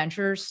your own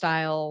adventure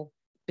style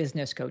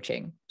business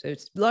coaching. So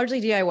it's largely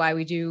DIY.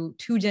 We do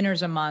 2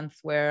 dinners a month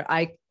where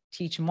I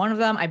teach in one of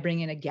them. I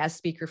bring in a guest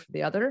speaker for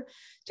the other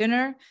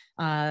dinner.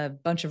 A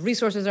bunch of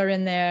resources are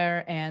in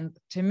there. And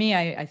to me,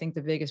 I think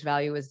the biggest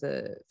value is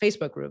the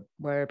Facebook group,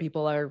 where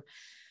people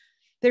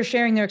they're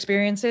sharing their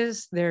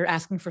experiences. They're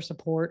asking for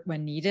support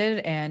when needed.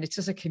 And it's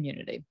just a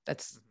community.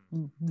 That's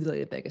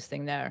really the biggest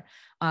thing there.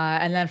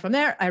 And then from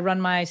there, I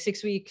run my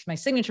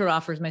signature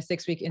offers, my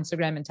 6-week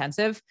Instagram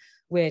intensive,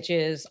 which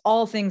is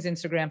all things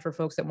Instagram for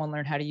folks that want to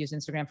learn how to use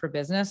Instagram for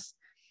business.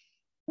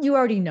 You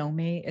already know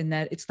me in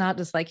that it's not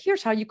just like,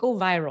 here's how you go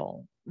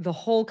viral. The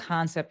whole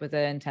concept with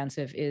the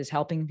intensive is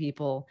helping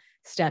people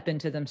step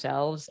into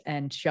themselves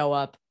and show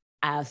up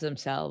as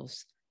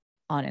themselves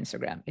on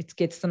Instagram. It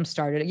gets them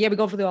started. Yeah, we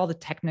go through all the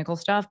technical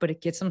stuff, but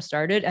it gets them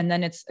started. And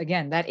then it's,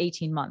 again, that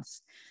 18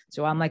 months.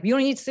 So I'm like, you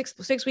only need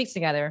six weeks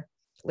together,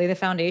 lay the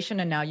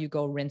foundation, and now you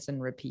go rinse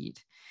and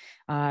repeat.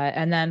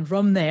 And then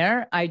from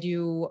there, I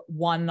do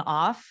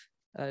one-off.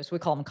 So we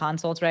call them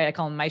consults, right? I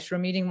call them maestro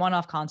meeting,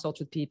 one-off consults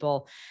with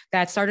people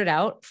that started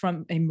out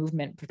from a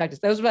movement perspective.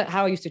 That was about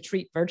how I used to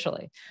treat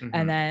virtually.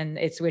 And then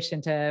it switched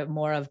into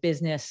more of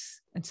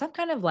business and some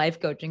kind of life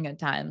coaching at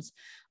times.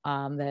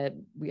 I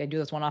do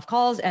those one-off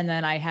calls. And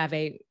then I have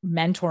a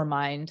mentor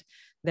mind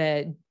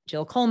that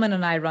Jill Coleman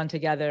and I run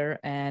together.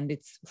 And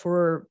it's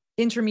for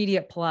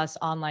intermediate plus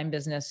online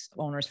business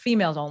owners,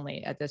 females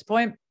only at this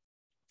point.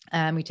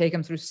 And we take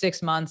them through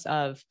 6 months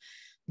of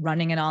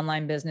running an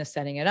online business,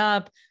 setting it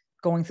up,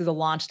 going through the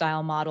launch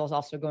style models,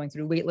 also going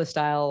through waitlist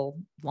style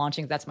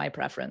launching. That's my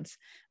preference.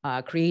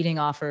 Creating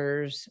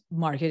offers,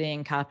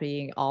 marketing,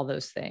 copying, all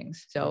those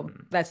things. So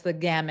that's the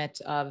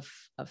gamut of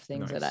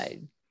things that I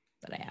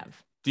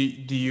have.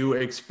 Do you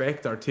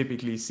expect or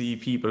typically see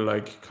people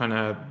like kind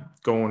of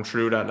going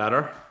through that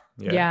ladder?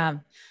 Yeah.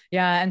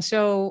 And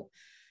so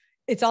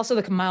it's also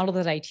the model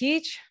that I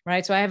teach,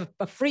 right? So I have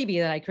a freebie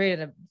that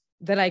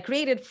I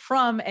created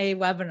from a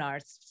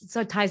webinar. So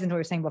it ties into what you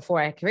were saying before.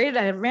 I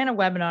ran a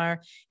webinar,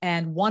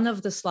 and one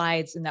of the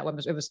slides in that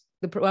webinar,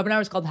 the webinar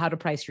was called How to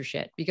Price Your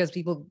Shit, because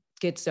people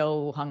get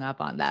so hung up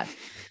on that.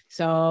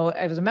 So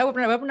it was a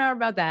webinar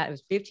about that. It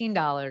was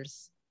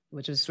 $15,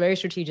 which was very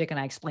strategic. And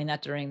I explained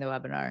that during the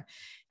webinar.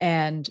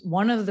 And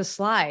one of the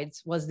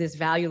slides was this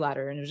value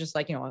ladder. And it was just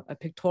like, a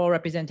pictorial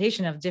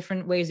representation of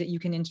different ways that you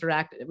can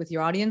interact with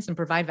your audience and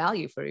provide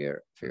value for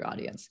your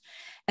audience.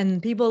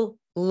 And people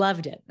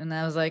loved it. And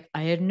I was like,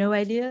 I had no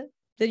idea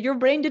that your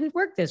brain didn't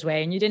work this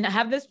way and you didn't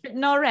have this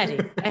written already.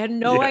 I had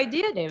no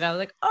idea, Dave. I was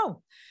like,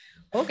 oh,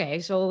 okay.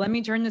 So let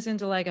me turn this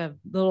into like a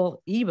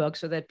little ebook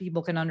so that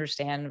people can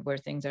understand where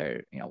things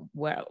are,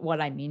 what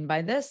I mean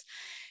by this.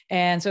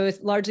 And so it's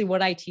largely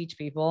what I teach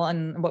people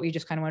and what we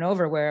just kind of went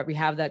over, where we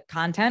have that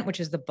content, which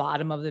is the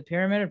bottom of the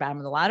pyramid or bottom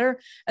of the ladder,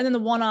 and then the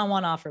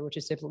one-on-one offer, which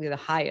is typically the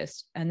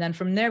highest. And then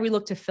from there, we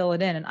look to fill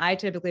it in. And I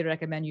typically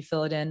recommend you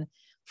fill it in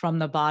from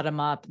the bottom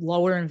up,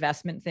 lower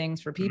investment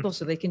things for people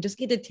so they can just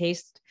get a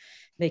taste.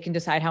 They can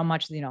decide how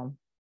much,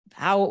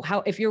 how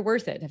if you're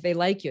worth it, if they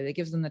like you, it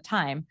gives them the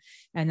time,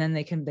 and then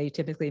they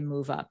typically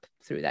move up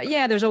through that.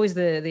 Yeah, there's always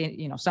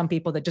the some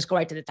people that just go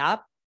right to the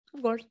top,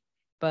 of course,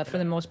 but for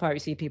the most part, we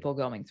see people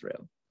going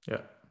through.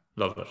 Yeah,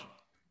 love it.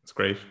 It's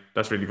great.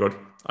 That's really good.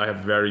 I have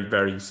very,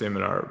 very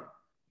similar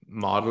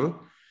model.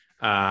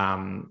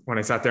 When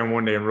I sat down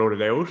one day and wrote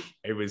it out,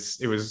 it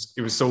was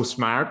so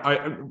smart.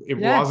 It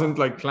wasn't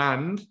like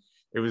planned.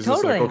 It was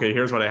just like, okay,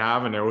 here's what I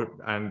have,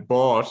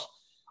 but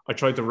I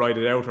tried to write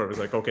it out where it was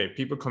like, okay,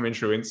 people come in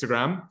through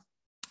Instagram,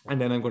 and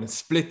then I'm going to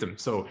split them.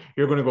 So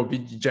you're going to go be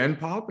Gen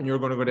Pop, and you're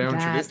going to go down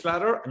through this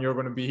ladder, and you're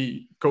going to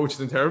be coaches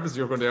and therapists.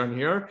 You're going down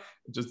here.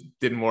 It just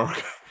didn't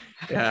work.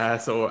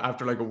 So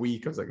after like a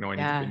week, I was like, no, I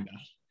need to do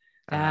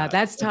that.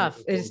 That's tough.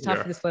 It's tough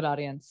for the split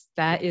audience.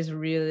 That is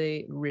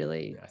really,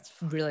 really,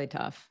 really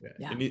tough.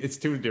 Yeah. It's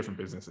two different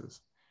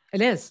businesses.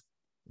 It is.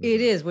 It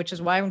is, which is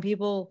why when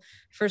people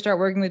first start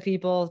working with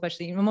people,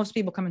 especially most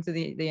people come into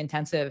the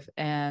intensive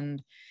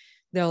and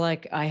they're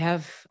like,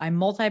 I'm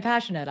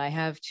multi-passionate. I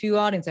have 2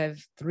 audiences. I have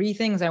 3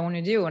 things I want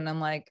to do. And I'm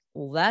like,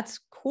 well,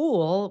 that's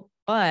cool.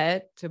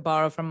 But to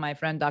borrow from my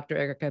friend, Dr.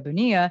 Erica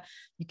Bonilla,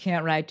 you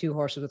can't ride 2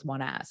 horses with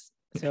one ass.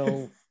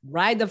 So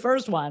ride the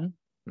first one.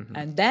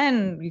 And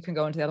then you can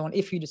go into the other one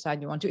if you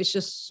decide you want to. It's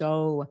just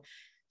so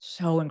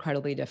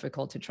incredibly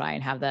difficult to try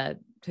and have that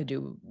to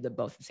do the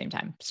both at the same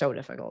time. So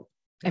difficult,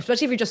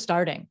 especially if you're just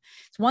starting.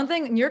 It's one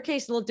thing in your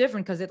case, a little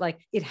different because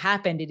it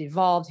happened, it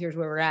evolved. Here's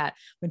where we're at.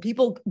 When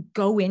people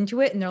go into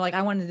it and they're like,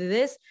 I want to do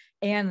this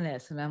and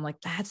this. And I'm like,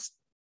 that's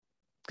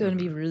going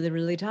to be really,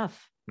 really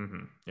tough.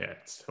 Yeah,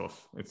 it's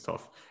tough. It's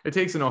tough. It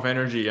takes enough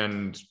energy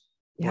and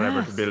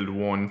whatever to build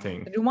one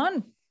thing. To do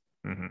one.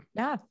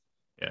 Yeah.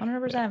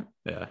 100%.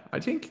 Yeah. I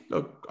think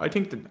that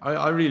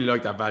I really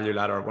like that value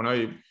ladder. When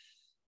I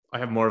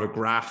have more of a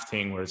graph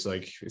thing where it's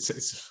like, it's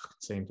the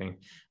same thing.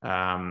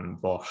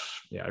 But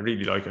yeah, I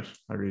really like it.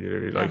 I really,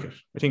 really like it.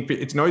 I think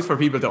it's nice for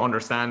people to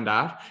understand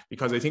that,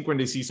 because I think when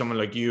they see someone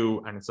like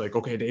you and it's like,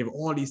 okay, they have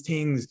all these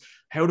things.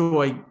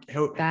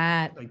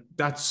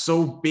 That's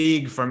so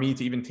big for me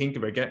to even think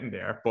about getting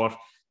there. But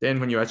then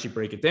when you actually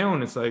break it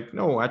down, it's like,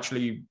 no,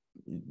 actually,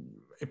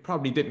 it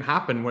probably didn't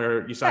happen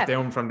where you sat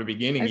down from the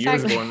beginning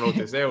years ago and wrote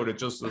this out. It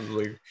just was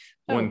like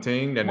one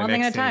thing, then the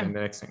next thing, and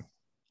the next thing.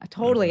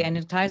 Totally. And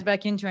it ties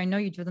back into, I know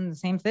you do them the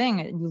same thing.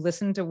 You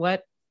listen to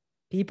what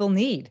people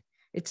need.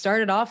 I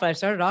started off with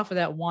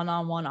that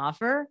one-on-one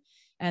offer.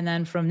 And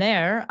then from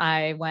there,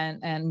 I went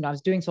and I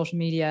was doing social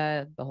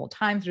media the whole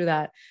time through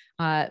that.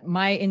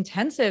 My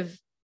intensive,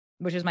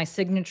 which is my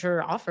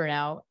signature offer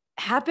now,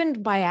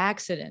 happened by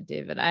accident,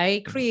 David.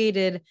 I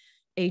created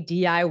a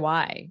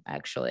DIY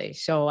actually.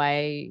 So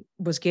I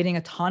was getting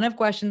a ton of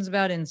questions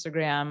about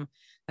Instagram,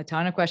 a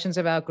ton of questions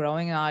about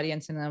growing an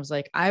audience. And I was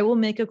like, I will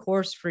make a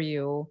course for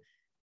you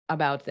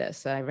about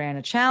this. I ran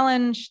a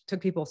challenge,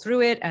 took people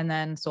through it, and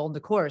then sold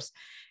the course.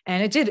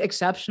 And it did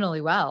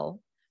exceptionally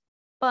well.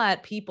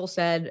 But people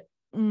said,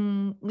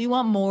 we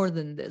want more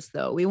than this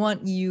though. We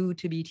want you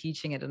to be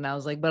teaching it. And I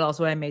was like, but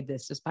also I made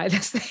this, just buy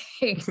this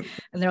thing.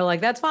 And they're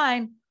like, that's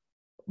fine,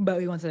 but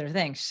we want other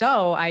things.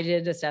 So I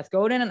did a Seth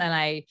Godin, and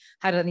I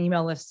had an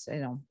email list,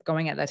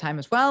 going at that time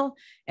as well.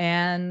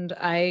 And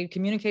I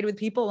communicated with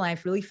people, and I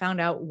really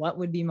found out what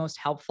would be most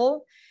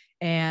helpful.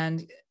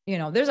 And,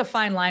 there's a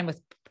fine line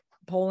with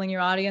polling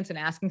your audience and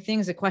asking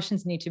things. The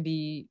questions need to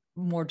be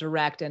more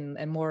direct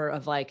and more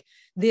of like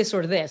this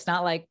or this,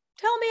 not like,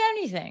 tell me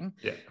anything.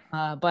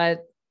 Yeah.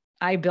 But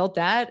I built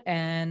that,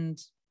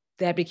 and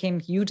that became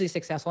hugely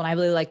successful. And I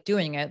really like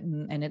doing it.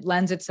 And it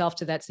lends itself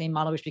to that same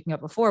model we were speaking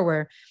about before,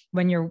 where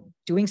when you're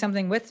doing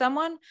something with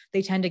someone,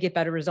 they tend to get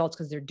better results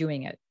because they're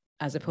doing it,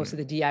 as opposed to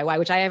the DIY,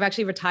 which I have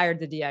actually retired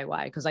the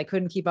DIY because I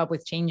couldn't keep up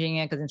with changing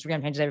it, because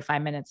Instagram changes every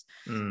 5 minutes.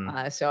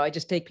 So I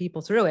just take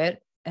people through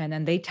it, and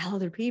then they tell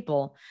other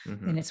people.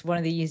 And it's one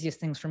of the easiest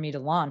things for me to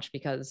launch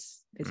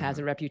because it has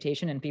a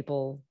reputation, and they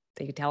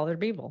can tell other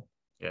people.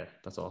 Yeah,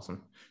 that's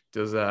awesome.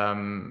 Does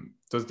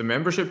the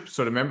membership,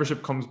 so the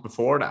membership comes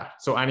before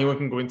that? So anyone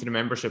can go into the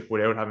membership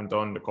without having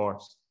done the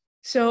course?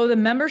 So the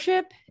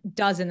membership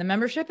doesn't. The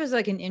membership is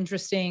like an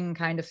interesting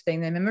kind of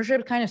thing. The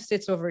membership kind of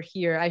sits over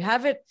here. I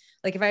have it,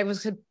 like if I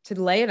was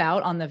to lay it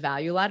out on the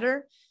value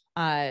ladder,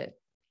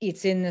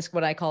 it's in this,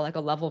 what I call like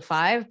a level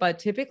 5, but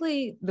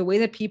typically the way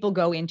that people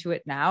go into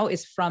it now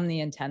is from the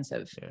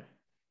intensive. Yeah.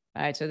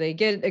 All right. So they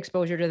get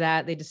exposure to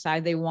that. They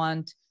decide they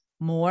want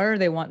more.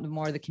 They want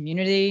more of the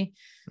community.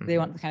 They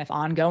want the kind of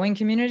ongoing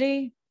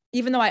community.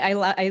 Even though I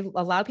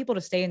allow people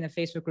to stay in the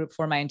Facebook group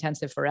for my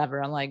intensive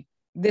forever. I'm like,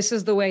 this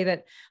is the way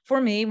that, for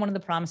me, one of the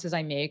promises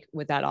I make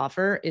with that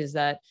offer is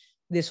that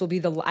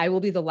I will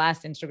be the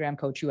last Instagram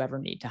coach you ever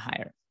need to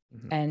hire.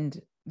 And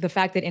the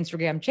fact that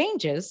Instagram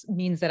changes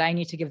means that I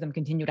need to give them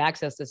continued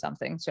access to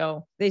something.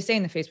 So they stay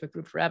in the Facebook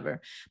group forever.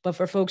 But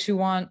for folks who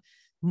want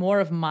more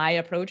of my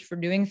approach for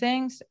doing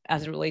things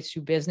as it relates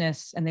to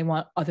business, and they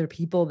want other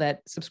people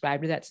that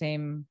subscribe to that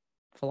same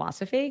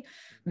philosophy,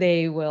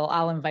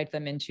 I'll invite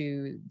them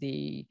into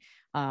the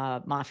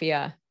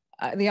Mafia.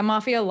 The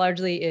Mafia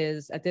largely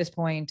is, at this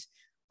point,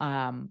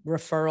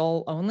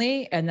 referral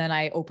only. And then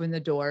I open the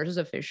doors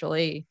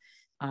officially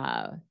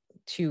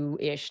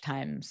 2-ish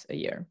times a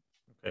year.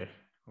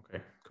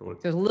 Okay, cool.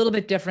 So it's a little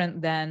bit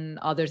different than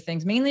other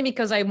things, mainly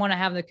because I want to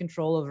have the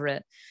control over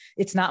it.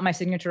 It's not my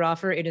signature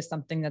offer. It is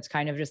something that's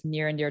kind of just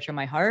near and dear to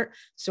my heart.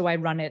 So I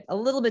run it a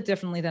little bit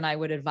differently than I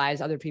would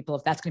advise other people.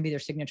 If that's going to be their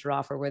signature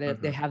offer, where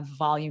they have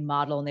volume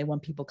model and they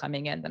want people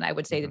coming in, then I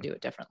would say to do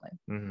it differently.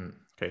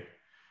 Okay.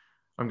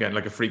 I'm getting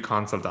like a free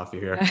consult off you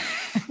here.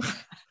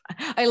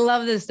 I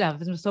love this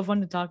stuff. It's so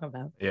fun to talk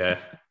about. Yeah.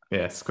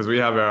 Yes, because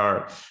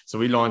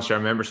we launched our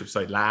membership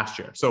site last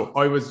year. So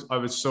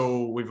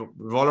we've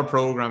all our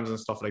programs and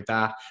stuff like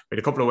that. We had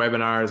a couple of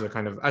webinars.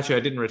 I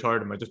didn't retire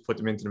them. I just put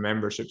them into the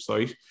membership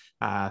site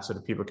so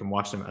that people can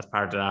watch them as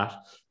part of that.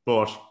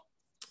 But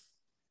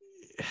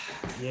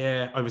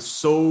yeah,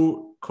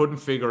 couldn't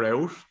figure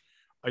out.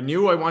 I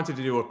knew I wanted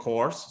to do a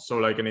course, so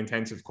like an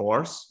intensive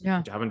course,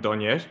 which I haven't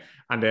done yet.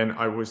 And then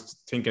I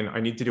was thinking I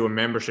need to do a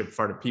membership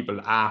for the people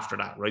after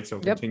that, right? So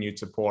continued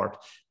support.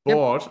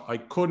 But I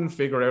couldn't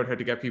figure out how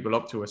to get people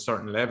up to a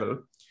certain level.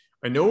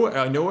 I know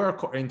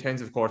our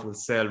intensive course will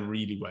sell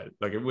really well.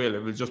 Like it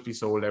will just be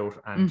sold out.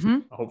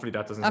 And hopefully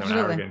that doesn't sound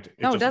arrogant.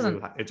 It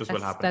doesn't. It just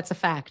will happen. That's a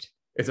fact.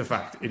 It's a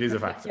fact. It is a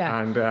fact.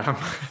 And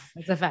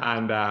it's a fact.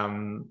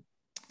 And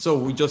so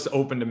we just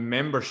opened a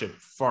membership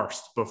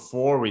first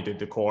before we did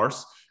the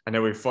course. And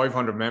then we have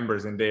 500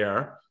 members in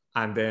there.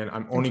 And then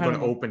I'm only going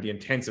to open the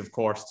intensive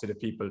course to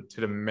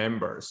the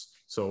members.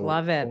 So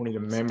love it. Only the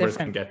members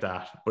can get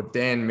that. But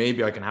then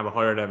maybe I can have a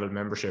higher level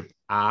membership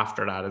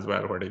after that as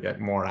well, where they get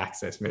more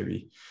access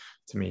maybe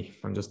to me.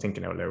 I'm just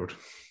thinking out loud.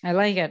 I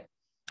like it.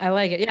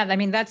 Yeah. I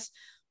mean, that's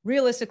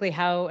realistically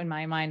how, in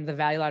my mind, the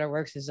value ladder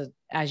works, is that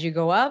as you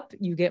go up,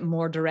 you get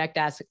more direct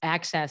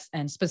access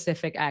and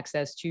specific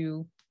access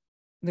to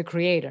the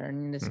creator.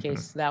 And in this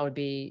case, that would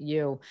be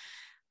you.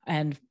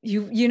 And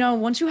you know,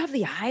 once you have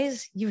the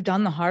eyes, you've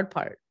done the hard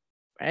part,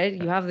 right?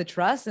 You have the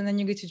trust, and then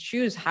you get to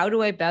choose, how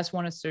do I best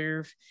want to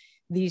serve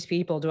these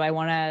people?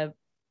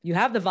 You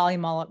have the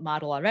volume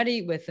model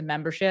already with the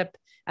membership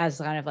as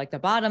kind of like the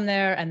bottom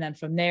there. And then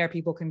from there,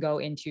 people can go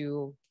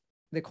into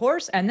the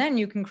course, and then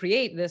you can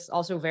create this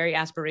also very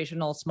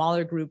aspirational,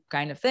 smaller group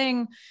kind of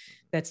thing.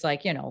 That's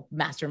like, you know,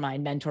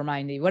 mastermind, mentor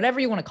mindy, whatever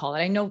you want to call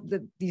it. I know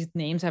that these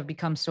names have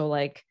become so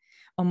like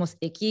almost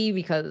icky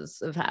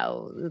because of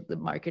how the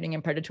marketing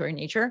and predatory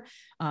nature.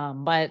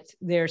 But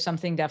there's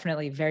something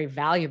definitely very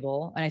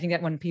valuable. And I think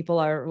that when people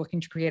are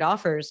looking to create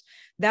offers,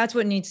 that's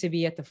what needs to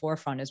be at the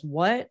forefront, is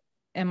what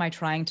am I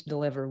trying to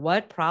deliver?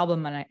 What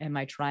problem am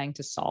I trying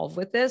to solve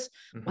with this?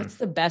 What's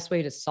the best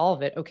way to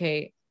solve it?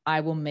 Okay,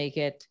 I will make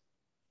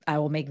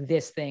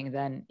this thing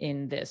then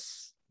in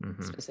this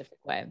specific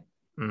way.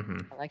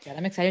 I like that.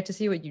 I'm excited to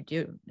see what you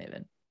do,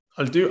 David.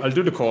 I'll do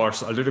the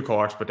course,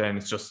 but then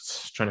it's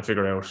just trying to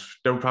figure out.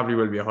 There probably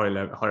will be a higher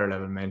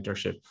level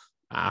mentorship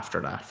after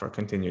that for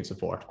continued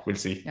support. We'll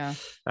see. Yeah.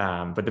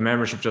 But the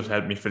membership just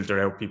helped me filter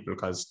out people,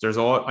 because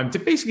I'm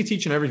basically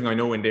teaching everything I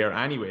know in there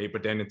anyway,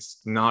 but then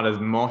it's not as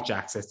much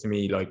access to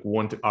me like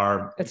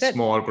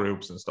small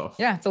groups and stuff.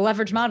 Yeah, it's a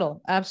leverage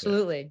model.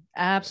 Absolutely.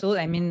 Yeah.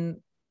 Absolutely. I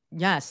mean,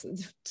 yes,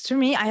 to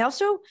me, I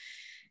also,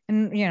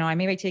 and you know, I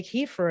maybe take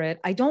heat for it,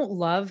 I don't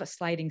love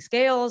sliding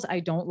scales. I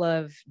don't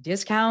love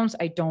discounts.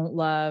 I don't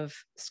love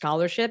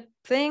scholarship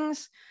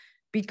things,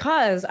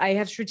 because I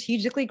have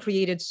strategically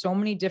created so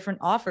many different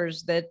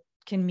offers that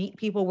can meet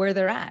people where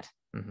they're at.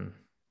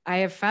 I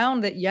have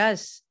found that,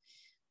 yes,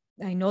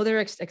 I know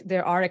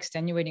there are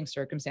extenuating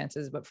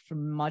circumstances, but for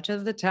much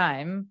of the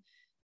time,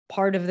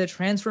 part of the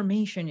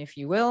transformation, if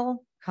you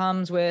will,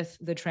 comes with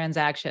the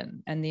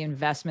transaction and the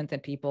investment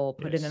that people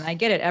put in. And I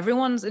get it.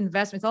 Everyone's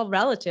investment, it's all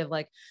relative.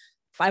 Like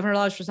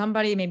 $500 for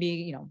somebody, maybe,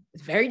 you know,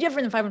 it's very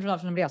different than $500 for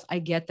somebody else. I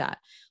get that.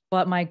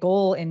 But my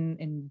goal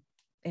in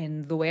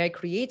the way I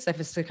create stuff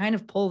is to kind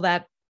of pull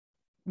that,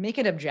 make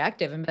it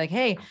objective and be like,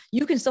 hey,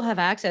 you can still have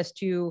access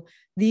to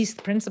these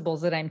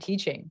principles that I'm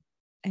teaching,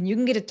 and you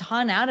can get a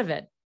ton out of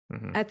it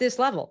at this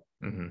level.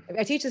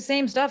 I teach the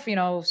same stuff, you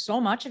know, so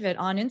much of it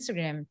on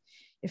Instagram.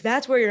 If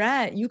that's where you're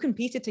at, you can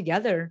piece it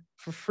together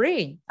for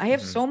free. I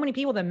have so many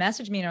people that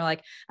message me and are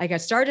like, I got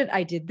started,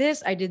 I did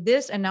this,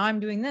 and now I'm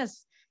doing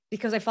this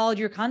because I followed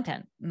your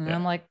content. And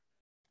I'm like,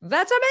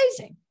 that's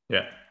amazing.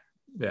 Yeah.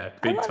 Yeah,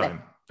 I love it.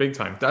 big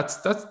time. That's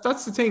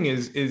the thing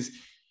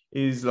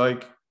is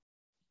like,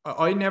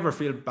 I never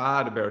feel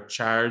bad about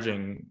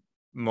charging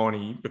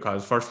money,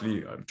 because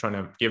firstly, I'm trying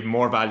to give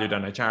more value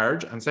than I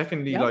charge. And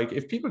secondly, Yep. like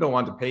if people don't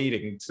want to pay, they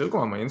can still go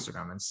on my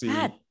Instagram and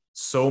That see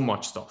so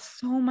much stuff.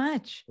 so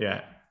much.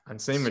 Yeah. And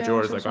same with So,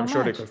 yours. so, Like so I'm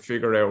sure they much. could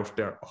figure out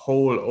their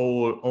whole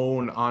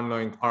own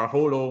online, or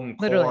whole own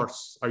Literally.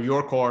 course, or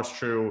your course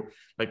through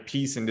like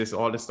piecing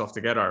all this stuff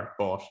together.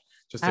 But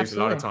just takes a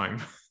lot of Absolutely.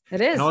 time. It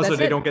And is. also That's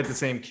they it. don't get the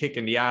same kick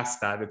in the ass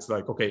that it's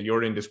like, okay,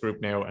 you're in this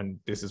group now and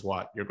this is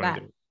what you're going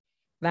to That, do.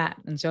 that.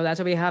 And so that's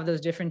why we have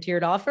those different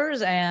tiered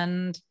offers.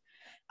 And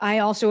I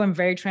also am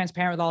very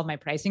transparent with all of my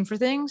pricing for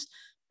things,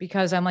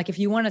 because I'm like, if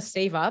you want to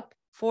save up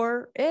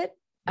for it,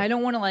 I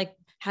don't want to like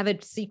have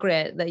it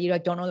secret that you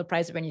like don't know the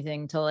price of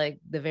anything till like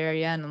the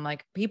very end. I'm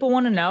like, people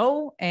want to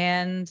know,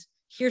 and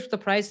here's what the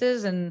price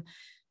is. And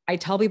I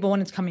tell people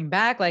when it's coming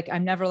back. Like,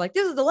 I'm never like,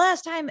 this is the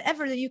last time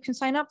ever that you can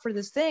sign up for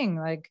this thing.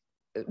 Like,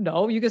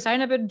 no, you can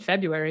sign up in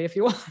February if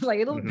you want. Like,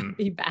 it'll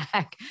be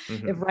back.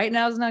 If right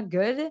now is not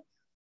good,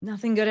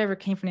 nothing good ever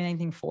came from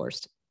anything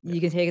forced. You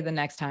can take it the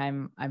next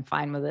time. I'm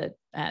fine with it,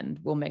 and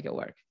we'll make it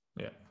work.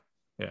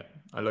 Yeah,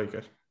 I like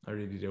it. I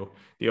really do.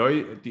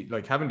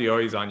 Like having the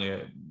eyes on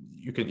you,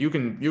 you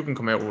can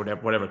come out with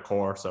whatever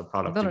course or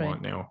product you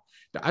want now.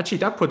 Actually,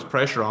 that puts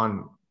pressure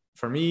on.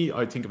 For me,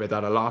 I think about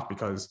that a lot,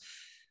 because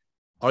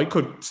I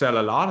could sell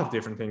a lot of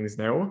different things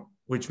now,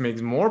 which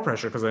makes more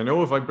pressure, because I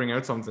know if I bring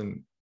out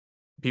something,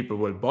 people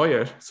will buy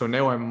it. So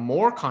now I'm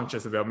more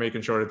conscious about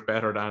making sure it's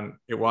better than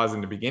it was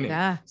in the beginning.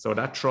 Yeah. So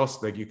that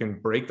trust, like you can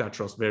break that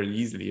trust very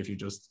easily if you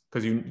just,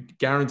 because you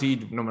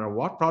guaranteed no matter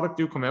what product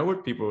you come out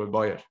with, people will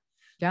buy it.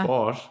 Yeah.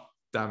 But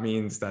that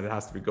means that it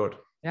has to be good.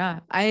 Yeah.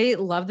 I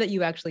love that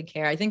you actually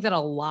care. I think that a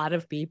lot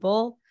of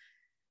people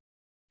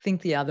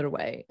think the other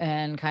way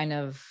and kind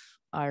of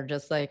are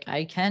just like,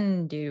 I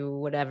can do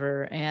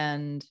whatever.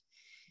 And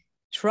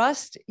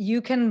trust,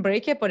 you can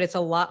break it, but it's a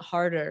lot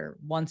harder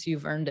once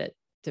you've earned it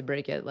to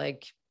break it.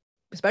 Like,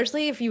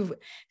 especially if you're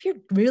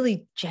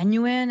really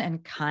genuine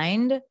and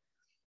kind,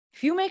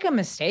 if you make a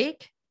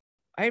mistake,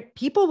 right,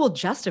 people will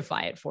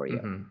justify it for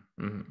you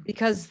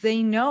because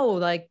they know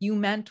like you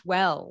meant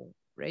well,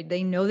 right?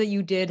 They know that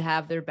you did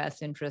have their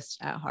best interests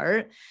at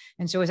heart.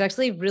 And so it's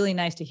actually really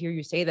nice to hear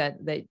you say that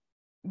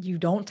you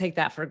don't take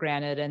that for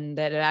granted, and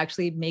that it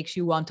actually makes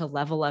you want to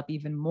level up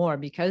even more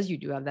because you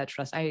do have that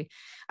trust.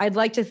 I'd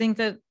like to think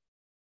that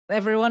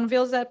everyone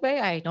feels that way.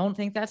 I don't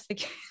think that's the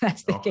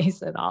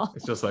case at all.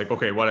 It's just like,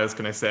 okay, what else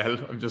can I sell?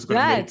 I'm just going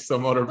to make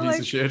some other piece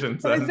of shit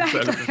and sell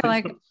it.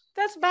 Like,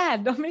 that's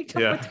bad. Don't make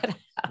that. Put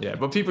that out.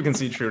 But people can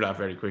see through that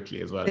very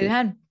quickly as well. They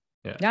had.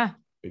 Yeah.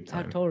 Big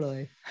time.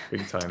 Totally.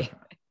 Big time.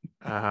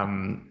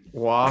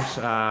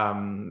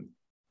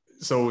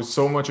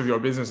 So much of your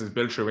business is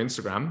built through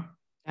Instagram.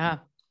 Yeah.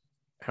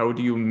 How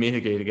do you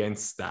mitigate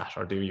against that,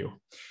 or do you?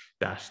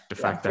 The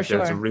fact that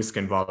there's a risk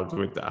involved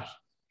with that.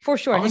 For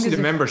sure. Obviously, the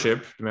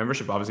membership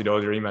obviously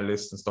does your email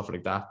list and stuff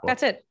like that. But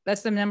that's it.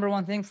 That's the number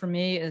one thing for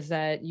me, is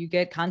that you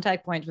get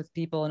contact points with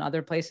people in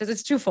other places.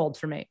 It's twofold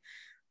for me.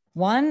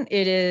 One,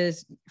 it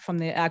is from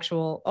the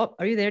actual. Oh,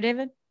 are you there,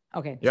 David?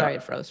 Okay. Yeah. Sorry,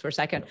 it froze for a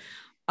second.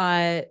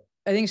 I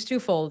think it's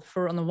twofold.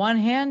 On the one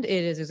hand,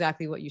 it is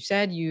exactly what you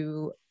said.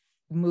 You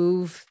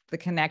move the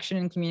connection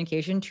and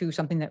communication to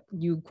something that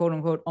you quote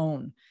unquote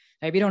own.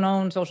 Maybe you don't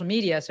own social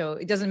media, so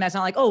it doesn't matter. It's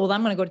not like, oh, well,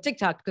 I'm going to go to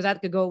TikTok because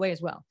that could go away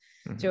as well.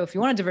 So if you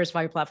want to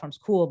diversify your platforms,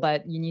 cool,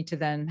 but you need to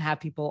then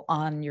have people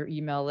on your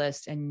email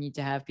list, and you need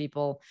to have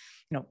people,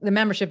 the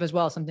membership as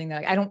well. Something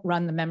that I don't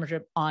run the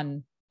membership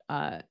on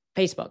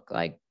Facebook.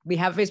 Like, we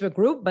have a Facebook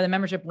group, but the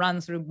membership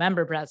runs through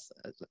MemberPress,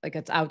 like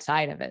it's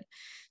outside of it.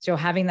 So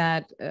having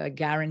that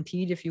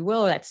guaranteed, if you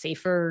will, that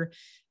safer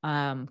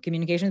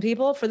communication with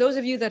people. For those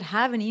of you that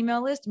have an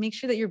email list, make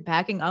sure that you're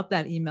backing up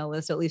that email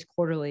list at least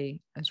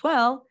quarterly as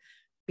well,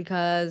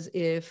 because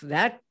if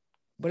that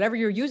whatever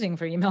you're using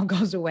for email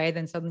goes away,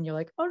 then suddenly you're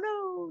like, oh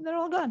no, they're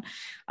all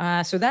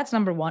gone. So that's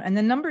number one. And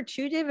then number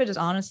two, David, is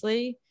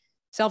honestly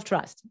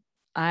self-trust.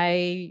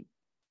 I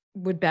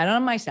would bet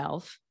on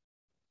myself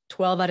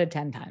 12 out of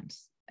 10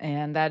 times.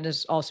 And that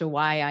is also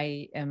why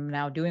I am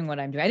now doing what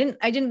I'm doing.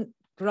 I didn't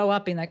grow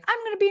up being like, I'm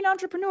going to be an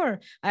entrepreneur.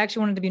 I actually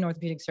wanted to be an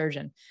orthopedic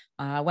surgeon.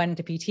 I went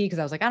into PT because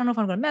I was like, I don't know if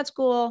I'm going to med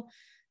school,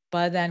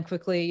 but then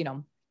quickly,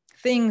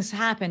 things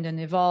happened and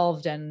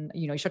evolved, and,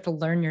 you start to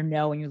learn your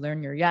no and you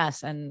learn your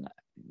yes. And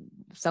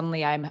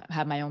suddenly I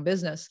have my own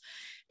business.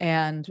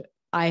 And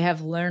I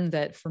have learned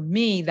that for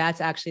me, that's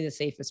actually the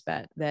safest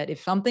bet, that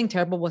if something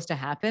terrible was to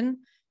happen,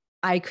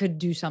 I could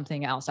do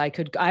something else. I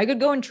could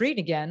go and treat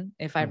again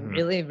if I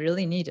really,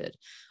 really needed.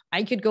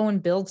 I could go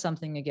and build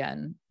something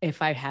again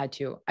if I had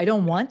to. I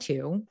don't want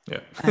to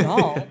at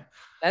all.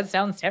 That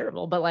sounds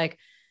terrible, but like,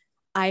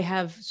 I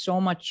have so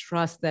much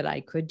trust that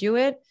I could do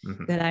it,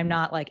 that I'm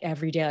not like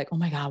every day, like, oh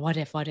my God, what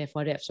if?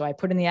 So I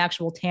put in the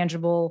actual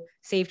tangible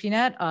safety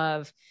net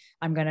of,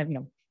 I'm going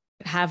to,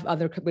 have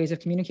other ways of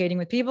communicating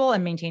with people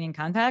and maintaining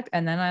contact.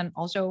 And then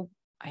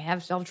I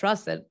have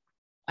self-trust that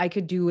I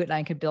could do it and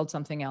I could build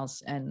something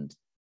else and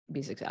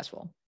be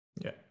successful.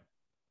 Yeah.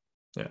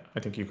 Yeah, I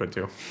think you could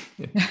too.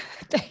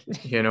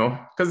 You know,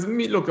 because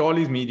look, all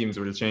these mediums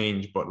will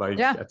change, but like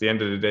Yeah. at the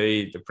end of the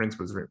day, the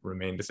principles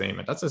remain the same,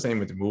 and that's the same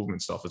with the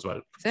movement stuff as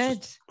well. That's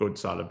It's just good,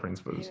 solid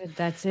principles. David,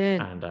 that's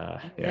it. And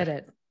I yeah, get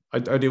it.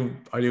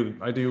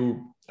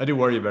 I do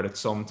worry about it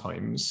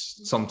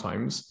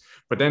sometimes.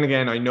 But then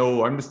again, I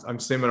know I'm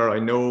similar. I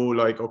know,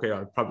 like, okay,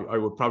 I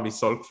would probably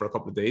sulk for a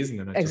couple of days and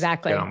then I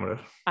just get on with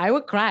it. I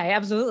would cry.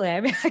 Absolutely.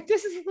 I mean, like,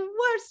 this is the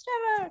worst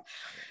ever.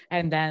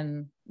 And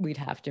then we'd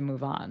have to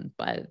move on.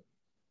 But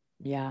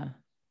yeah.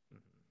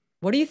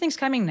 What do you think's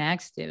coming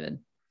next, David?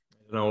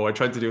 No, I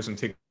tried to do some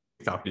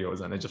TikTok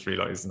videos and I just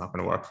realized it's not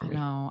going to work for me.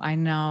 I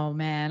know,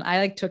 man. I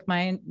like took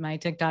my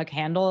TikTok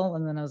handle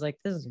and then I was like,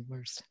 this is the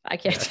worst. I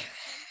can't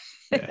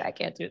I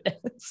can't do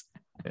this.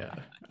 Yeah.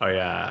 Oh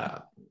yeah.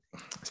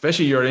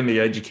 Especially you're in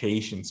the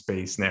education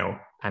space now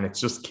and it's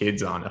just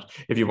kids on it.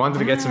 If you wanted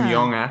to get some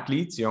young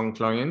athletes, young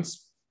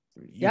clients,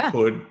 you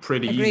could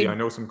pretty easy. I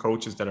know some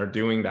coaches that are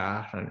doing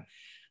that. And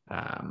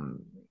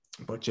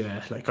but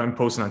yeah, like I'm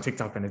posting on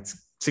TikTok and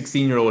it's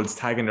 16-year-olds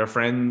tagging their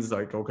friends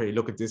like, okay,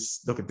 look at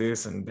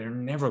this, and they're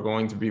never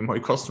going to be my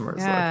customers.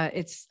 Yeah,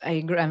 like, I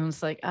agree. I'm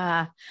just like,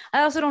 I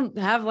also don't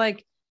have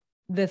like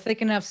the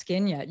thick enough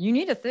skin yet. You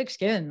need a thick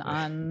skin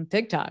on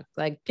TikTok.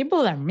 Like,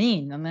 people are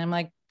mean. And then I'm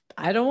like,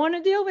 I don't want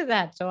to deal with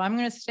that. So I'm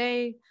going to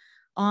stay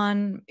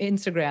on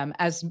Instagram.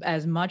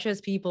 As much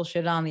as people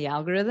shit on the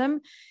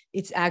algorithm,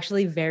 it's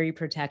actually very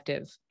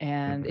protective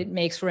and it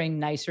makes for a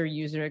nicer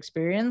user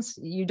experience.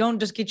 You don't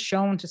just get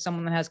shown to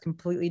someone that has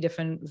completely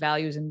different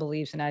values and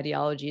beliefs and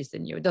ideologies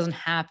than you. It doesn't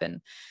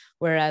happen.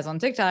 Whereas on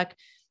TikTok,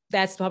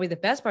 that's probably the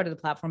best part of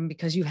the platform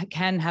because you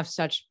can have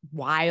such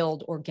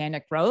wild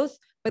organic growth,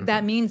 but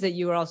that means that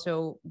you are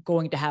also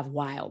going to have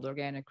wild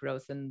organic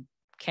growth. And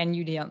can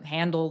you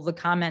handle the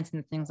comments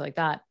and things like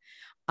that?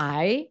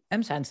 I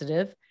am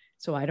sensitive,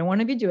 so I don't want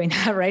to be doing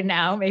that right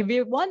now.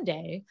 Maybe one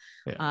day,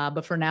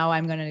 but for now,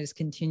 I'm going to just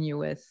continue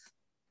with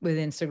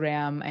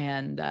Instagram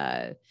and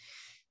the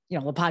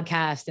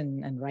podcast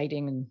and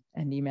writing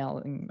and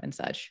emailing and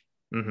such.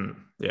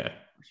 Yeah,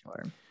 for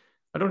sure.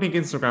 I don't think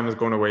Instagram is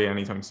going away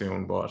anytime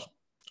soon, but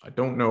I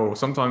don't know.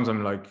 Sometimes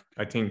I'm like,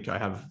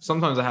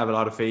 sometimes I have a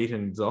lot of faith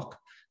in Zuck.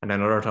 And then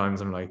other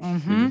times I'm like,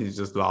 he's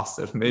just lost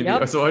it. Maybe.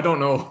 So I don't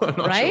know. I'm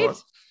not sure.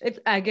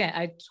 Again,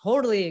 I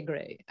totally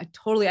agree.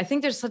 I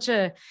think there's such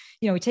a,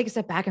 we take a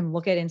step back and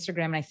look at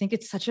Instagram. And I think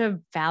it's such a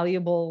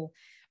valuable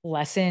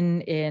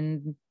lesson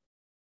in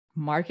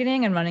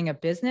marketing and running a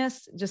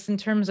business, just in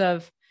terms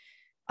of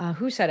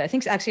who said it? I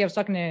think actually I was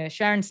talking to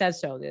Sharon Says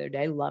So the other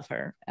day. Love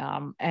her.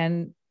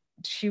 And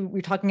we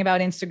were talking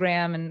about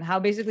Instagram and how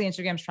basically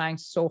Instagram's trying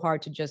so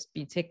hard to just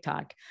be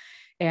TikTok.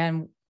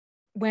 And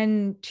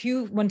when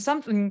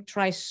something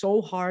tries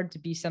so hard to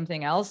be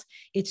something else,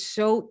 it's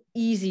so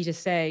easy to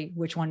say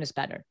which one is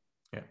better.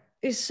 Yeah.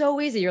 It's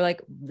so easy. You're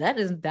like, that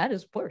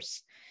is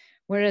worse.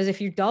 Whereas if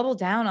you double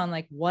down on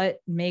like what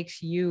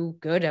makes you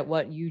good at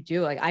what you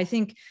do, like I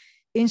think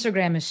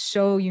Instagram is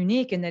so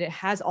unique in that it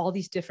has all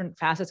these different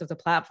facets of the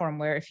platform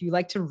where if you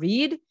like to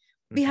read,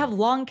 we have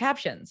long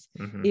captions.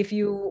 If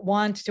you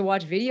want to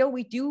watch video,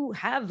 we do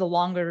have the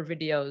longer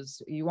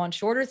videos. You want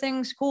shorter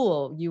things?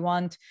 Cool. You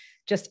want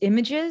just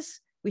images?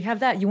 We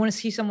have that. You want to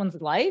see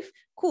someone's life?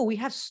 Cool. We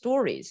have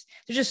stories.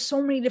 There's just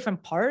so many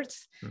different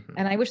parts.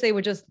 And I wish they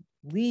would just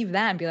leave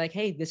that and be like,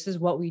 hey, this is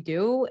what we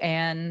do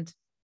and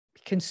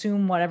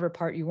consume whatever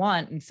part you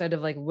want, instead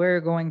of like,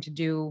 we're going to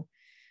do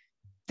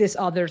this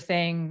other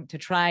thing to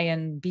try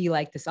and be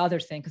like this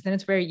other thing. Cause then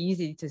it's very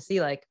easy to see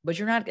like, but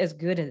you're not as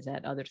good as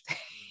that other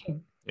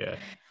thing. Yeah.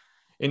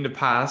 In the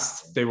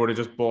past, they would have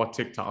just bought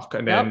TikTok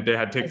and then they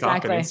had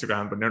TikTok and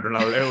Instagram, but they're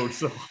not allowed.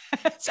 So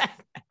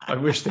I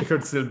wish they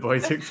could still buy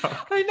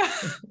TikTok. I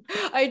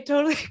know. I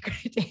totally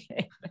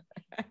agree.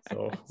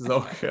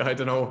 So I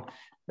don't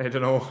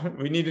know.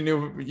 We need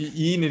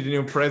you need a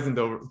new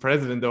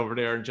president over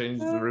there and change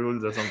the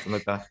rules or something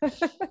like that.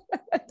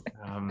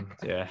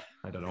 Yeah,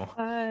 I don't know.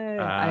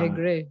 I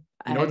agree.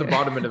 At the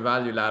bottom of the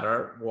value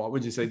ladder, what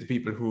would you say to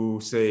people who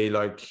say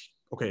like,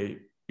 okay,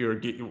 you're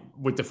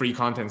with the free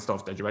content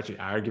stuff that you actually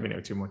are giving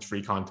out too much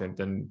free content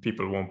and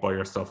people won't buy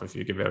your stuff if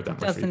you give out that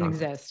much free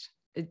content?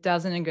 It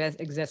doesn't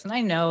exist. And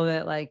I know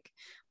that like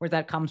where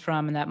that comes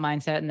from and that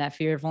mindset and that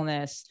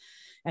fearfulness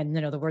and,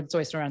 the word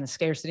choice around the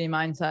scarcity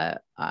mindset,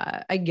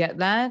 I get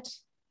that.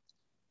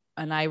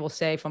 And I will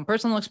say from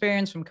personal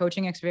experience, from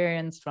coaching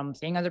experience, from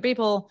seeing other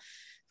people,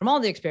 from all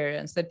the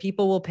experience, that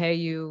people will pay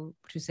you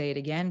to say it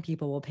again.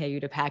 People will pay you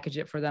to package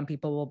it for them.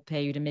 People will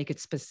pay you to make it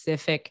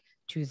specific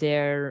to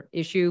their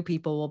issue.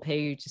 People will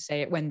pay you to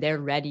say it when they're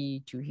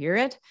ready to hear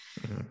it.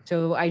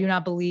 So I do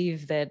not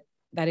believe that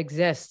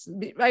exists,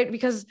 right?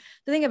 Because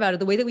the thing about it,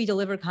 the way that we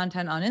deliver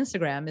content on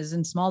Instagram is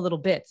in small little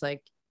bits.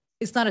 Like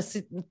it's not a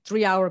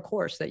 3-hour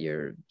course that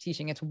you're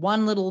teaching. It's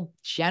one little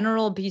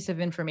general piece of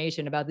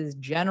information about this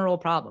general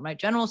problem, right?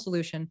 General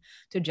solution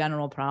to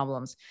general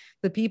problems.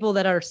 The people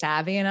that are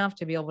savvy enough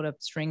to be able to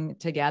string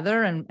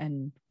together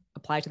and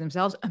apply to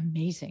themselves,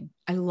 amazing.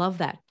 I love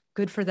that.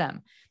 Good for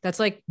them. That's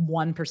like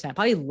 1%,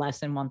 probably less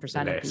than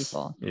 1% of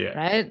people,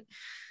 right?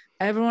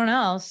 everyone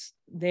else,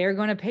 they're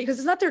going to pay because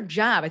it's not their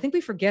job. I think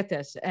we forget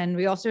this. And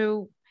we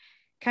also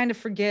kind of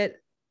forget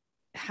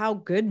how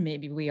good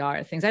maybe we are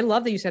at things. I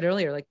love that you said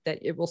earlier, like that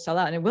it will sell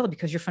out, and it will,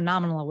 because you're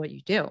phenomenal at what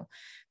you do.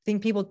 I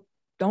think people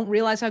don't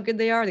realize how good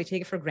they are. They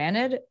take it for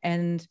granted,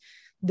 and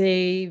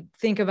they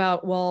think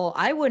about, well,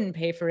 I wouldn't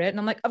pay for it. And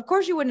I'm like, of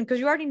course you wouldn't, because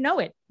you already know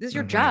it. This is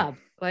your job.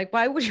 Like,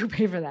 why would you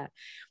pay for that?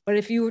 But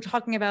if you were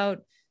talking about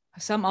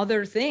some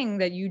other thing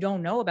that you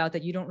don't know about,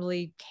 that you don't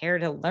really care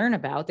to learn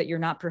about, that you're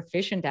not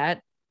proficient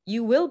at,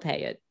 you will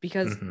pay it,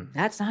 because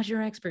that's not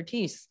your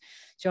expertise.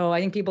 So I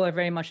think people are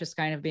very much just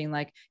kind of being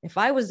like, if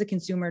I was the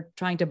consumer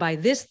trying to buy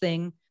this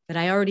thing that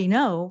I already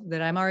know,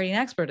 that I'm already an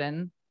expert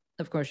in,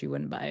 of course you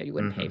wouldn't buy it, you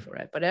wouldn't pay for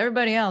it. But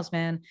everybody else,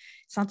 man,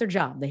 it's not their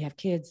job. They have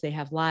kids, they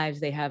have lives,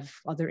 they have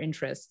other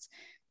interests.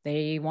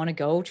 They want to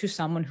go to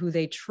someone who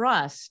they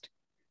trust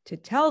to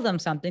tell them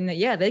something that,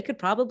 yeah, they could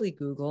probably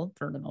Google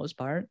for the most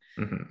part.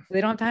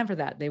 They don't have time for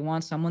that. They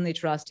want someone they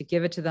trust to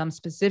give it to them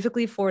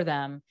specifically for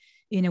them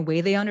in a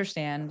way they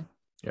understand,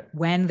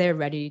 when they're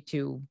ready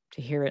to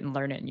hear it and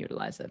learn it and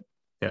utilize it.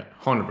 Yeah,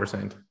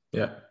 100%.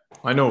 Yeah.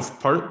 I know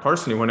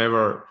personally,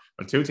 whenever,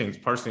 well, two things,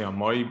 personally on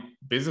my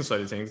business side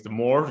of things, the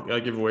more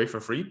I give away for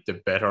free, the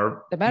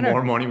better.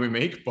 More money we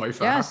make by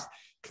far.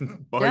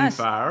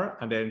 Far.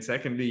 And then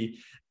secondly,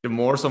 the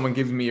more someone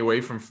gives me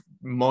away from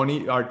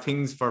money or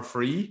things for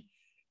free,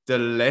 the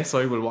less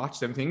I will watch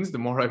them things, the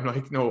more I'm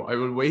like, no, I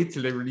will wait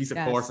till they release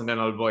a course and then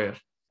I'll buy it.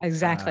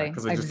 Exactly.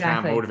 Because I just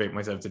can't motivate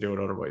myself to do it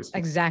otherwise.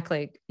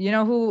 Exactly. You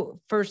know who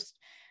first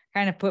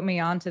kind of put me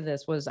onto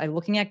this was I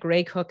looking at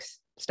Gray Cook's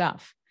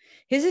stuff.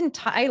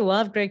 I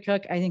love Gray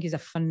Cook. I think he's a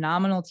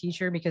phenomenal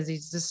teacher because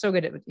he's just so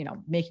good at,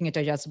 making it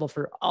digestible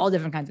for all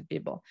different kinds of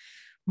people.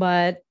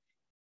 But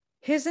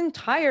his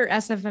entire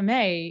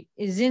SFMA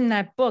is in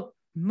that book,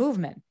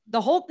 Movement.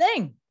 The whole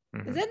thing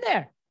is in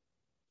there.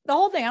 The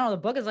whole thing. I don't know. The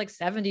book is like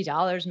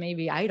 $70,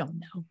 maybe. I don't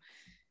know.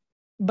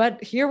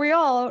 But here we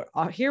are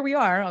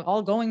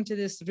all going to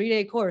this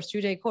 2-day course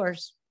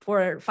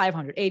for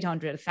 $500,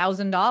 $800,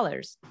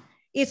 $1,000.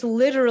 It's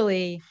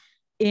literally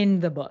in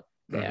the book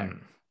there,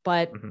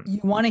 but you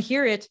want to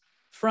hear it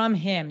from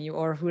him,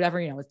 or whoever,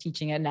 is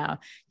teaching it now.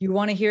 You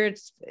want to hear it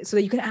so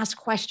that you can ask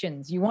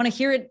questions. You want to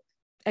hear it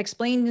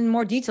explained in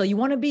more detail. You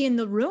want to be in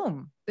the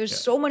room. There's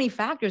so many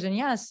factors, and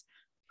yes,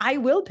 I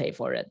will pay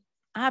for it.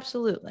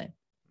 Absolutely.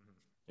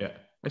 Yeah.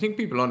 I think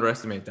people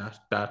underestimate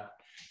that.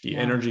 The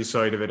energy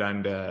side of it.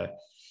 And,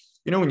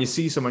 when you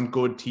see someone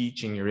good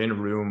teaching, you're in a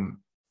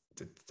room.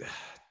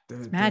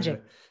 It's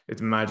magic.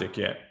 It's magic.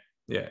 Yeah.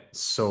 Yeah.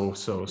 So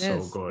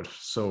good.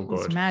 So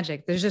good. It's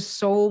magic. There's just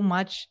so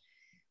much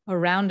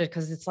around it,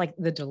 because it's like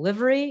the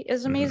delivery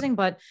is amazing,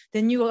 but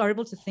then you are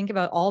able to think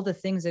about all the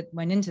things that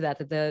went into that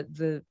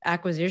the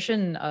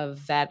acquisition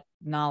of that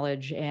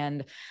knowledge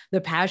and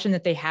the passion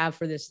that they have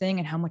for this thing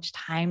and how much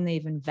time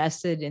they've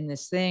invested in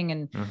this thing.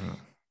 And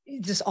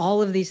just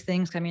all of these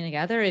things coming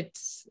together,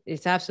 it's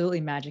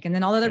absolutely magic. And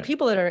then all the other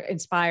people that are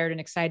inspired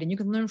and excited, and you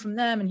can learn from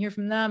them and hear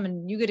from them,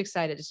 and you get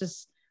excited.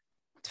 It's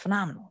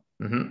phenomenal.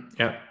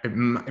 Yeah, it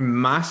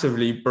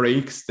massively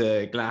breaks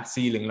the glass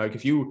ceiling. Like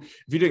if you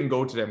didn't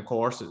go to them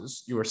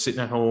courses, you were sitting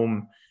at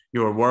home,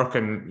 you were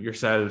working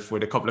yourself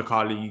with a couple of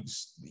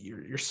colleagues,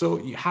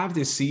 you have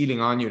this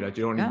ceiling on you that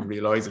you don't even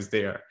realize is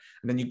there.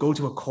 And then you go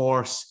to a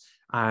course,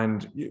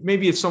 and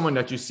maybe it's someone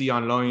that you see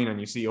online and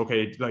you see,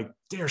 okay, like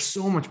they're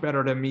so much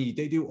better than me.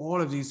 They do all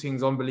of these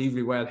things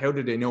unbelievably well. How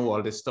did they know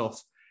all this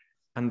stuff?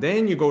 And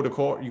then you go to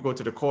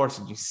the course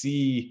and you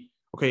see,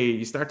 okay,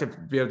 you start to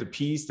be able to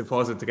piece the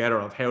puzzle together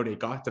of how they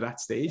got to that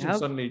stage. And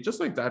suddenly, just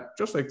like that,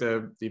 just like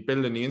the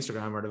building the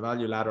Instagram or the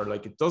value ladder,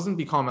 like it doesn't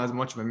become as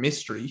much of a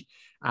mystery.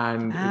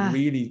 And it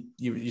really,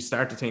 you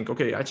start to think,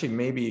 okay, actually,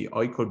 maybe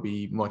I could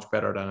be much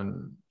better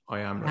than I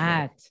am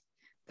right now.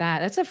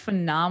 That's a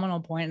phenomenal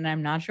point. And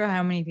I'm not sure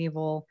how many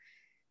people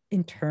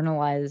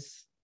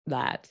internalize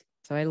that.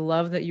 So I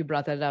love that you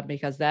brought that up,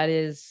 because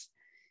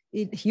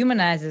it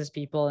humanizes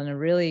people in a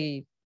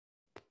really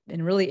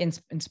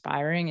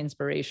inspiring,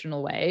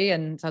 inspirational way.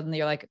 And suddenly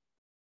you're like,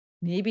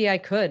 maybe I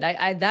could.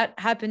 That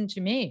happened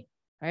to me,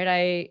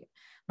 right?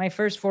 My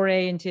first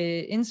foray into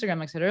Instagram,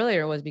 like I said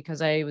earlier, was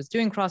because I was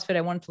doing CrossFit.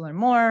 I wanted to learn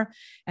more.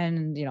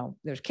 And,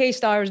 there's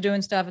K-Star was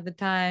doing stuff at the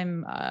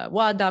time.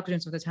 WOD Doc was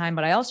doing stuff at the time.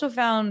 But I also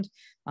found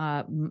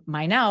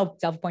my now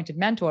self-appointed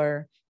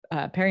mentor,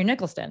 Perry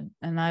Nicholston.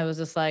 And I was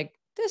just like,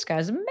 this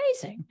guy's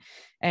amazing.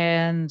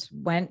 And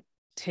went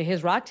to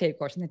his rock tape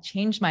course, and it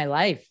changed my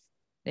life,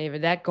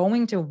 David. That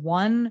going to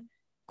one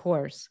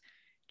course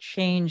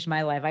changed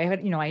my life. I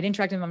had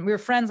interacted with him. We were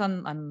friends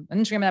on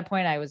Instagram at that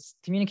point. I was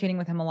communicating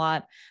with him a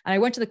lot, and I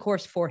went to the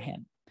course for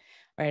him.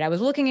 Right. I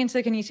was looking into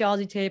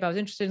kinesiology tape. I was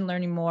interested in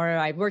learning more.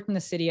 I worked in the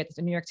city at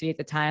New York City at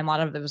the time. A lot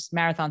of it was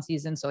marathon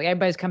season. So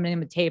everybody's coming in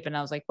with tape, and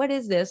I was like, what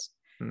is this?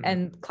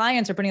 And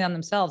clients are putting it on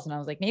themselves. And I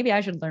was like, maybe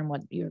I should learn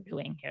what you're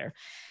doing here.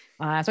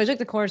 So I took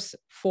the course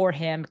for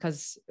him,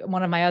 because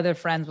one of my other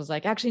friends was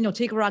like, actually, no,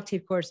 take a rock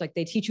tape course. Like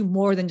they teach you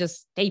more than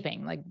just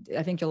taping. Like,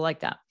 I think you'll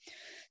like that.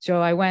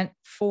 So I went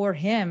for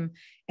him,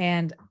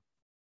 and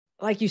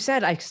like you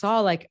said, I saw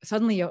like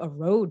suddenly a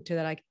road to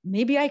that. Like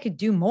maybe I could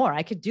do more.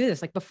 I could do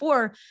this. Like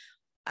before,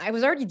 I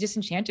was already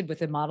disenchanted with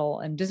the model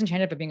and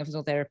disenchanted by being a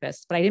physical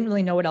therapist, but I didn't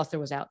really know what else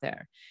there was out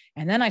there.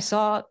 And then I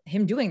saw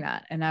him doing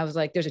that. And I was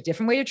like, there's a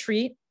different way to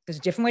treat, there's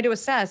a different way to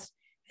assess,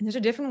 and there's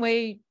a different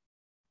way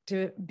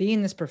to be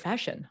in this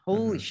profession.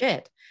 Holy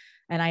shit.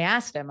 And I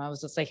asked him, I was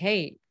just like,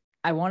 hey,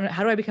 how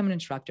do I become an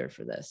instructor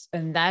for this?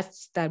 And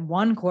that's that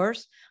one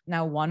course.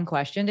 Now, one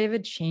question,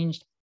 David,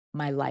 changed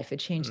my life. It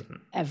changed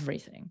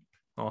everything.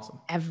 Awesome.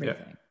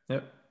 Everything.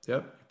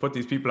 Yep. Put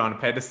these people on a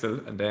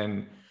pedestal, and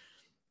then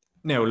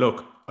now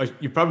look,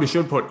 you probably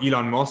should put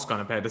Elon Musk on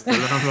a pedestal.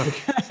 And I'm like,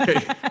 hey,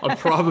 I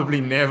personally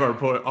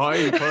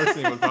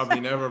will probably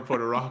never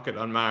put a rocket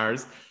on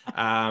Mars.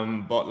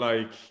 But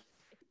like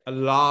a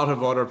lot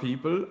of other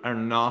people are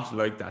not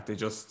like that. They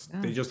just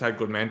had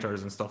good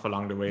mentors and stuff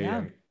along the way. Yeah.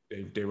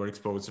 And they were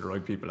exposed to the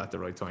right people at the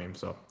right time.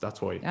 So that's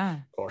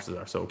why courses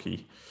are so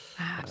key.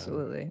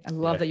 Absolutely. I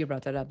love that you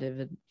brought that up,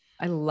 David.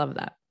 I love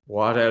that.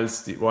 What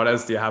else do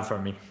you have for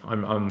me?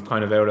 I'm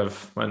kind of out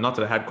of, well, not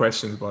that I had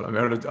questions, but I'm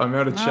out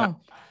of chat.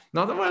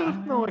 Not that, well,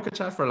 no, I could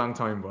chat for a long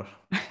time, but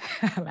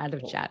I'm out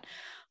of chat.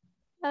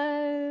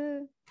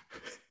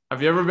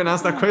 Have you ever been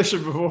asked that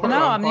question before?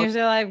 No, I'm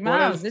usually like,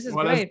 no, this is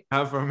what great. Else do you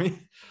have for me?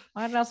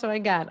 What else do I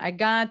got? I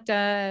got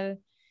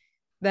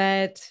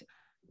that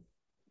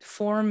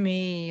for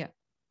me,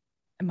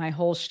 my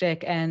whole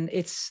shtick, and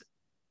it's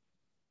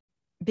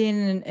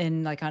been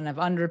in like kind of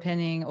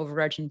underpinning,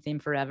 overarching theme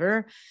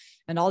forever.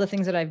 And all the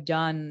things that I've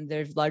done,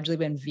 they've largely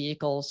been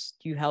vehicles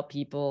to help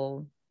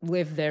people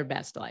live their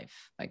best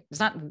life. Like it's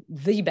not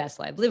the best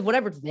life, live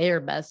whatever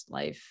their best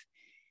life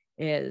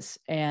is.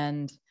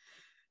 And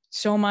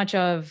so much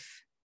of,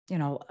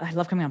 I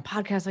love coming on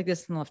podcasts like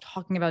this and love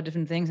talking about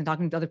different things and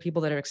talking to other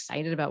people that are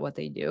excited about what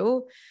they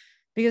do.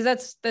 Because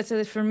that's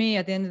it for me.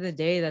 At the end of the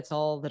day, that's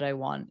all that I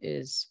want,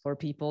 is for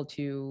people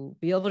to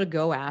be able to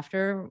go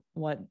after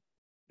what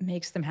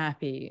makes them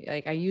happy.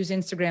 Like I use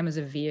Instagram as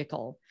a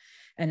vehicle,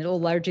 and it will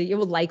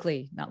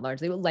likely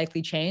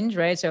change,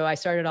 right? So I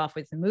started off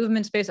with the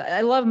movement space.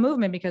 I love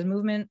movement because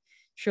movement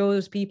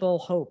shows people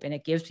hope, and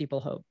it gives people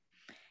hope,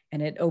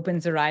 and it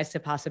opens their eyes to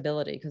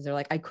possibility, because they're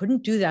like, I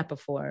couldn't do that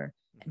before,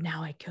 and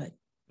now I could.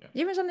 Yeah.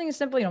 Even something as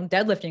simple,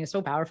 deadlifting is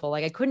so powerful.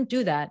 Like I couldn't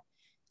do that,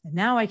 and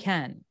now I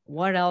can.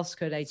 What else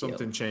could I do?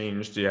 Something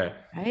changed, yeah.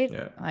 Right?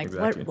 Yeah, like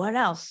exactly. What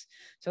else?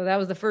 So that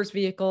was the first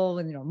vehicle,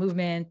 and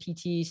movement,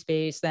 PT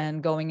space,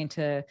 then going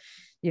into,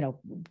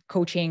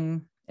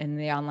 coaching and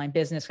the online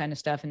business kind of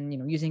stuff,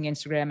 and using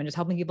Instagram and just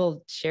helping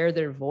people share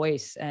their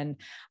voice. And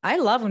I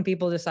love when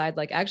people decide,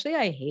 like, actually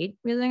I hate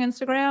using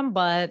Instagram,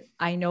 but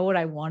I know what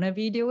I want to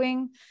be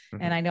doing,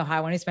 and I know how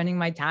I want to be spending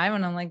my time.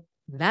 And I'm like,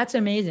 that's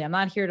amazing. I'm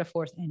not here to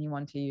force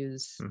anyone to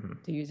use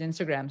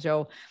Instagram.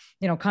 So,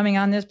 coming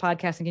on this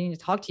podcast and getting to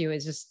talk to you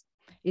is just,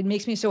 it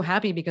makes me so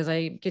happy, because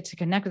I get to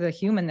connect with a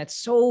human that's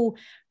so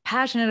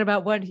passionate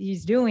about what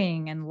he's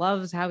doing and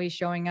loves how he's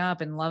showing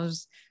up and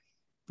loves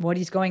what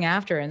he's going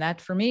after. And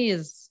that for me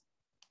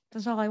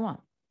that's all I want.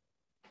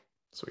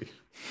 Sweet.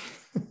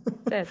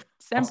 That's it.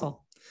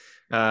 Simple.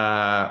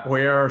 Awesome.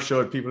 Where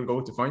should people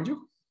go to find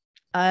you?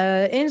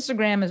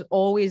 Instagram is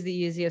always the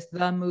easiest.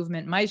 The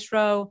Movement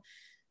Maestro.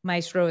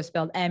 Maestro is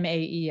spelled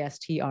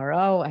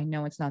Maestro. I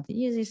know it's not the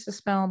easiest to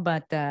spell,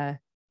 but there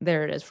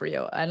it is for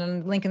you.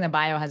 And link in the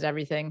bio has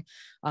everything.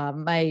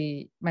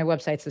 My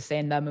website's the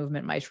same,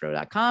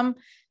 themovementmaestro.com.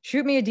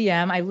 Shoot me a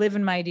DM. I live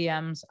in my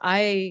DMs.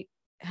 I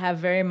have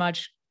very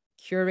much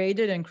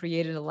curated and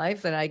created a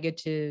life that I get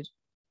to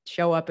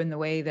show up in the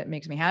way that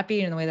makes me happy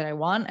and in the way that I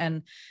want.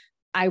 And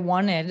I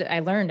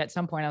learned at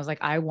some point, I was like,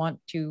 I want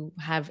to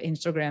have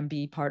Instagram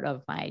be part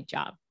of my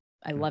job.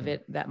 I love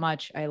it that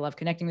much. I love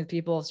connecting with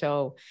people.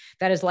 So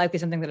that is likely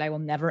something that I will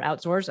never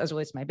outsource as it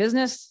relates to my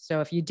business.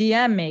 So if you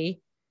DM me,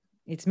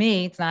 it's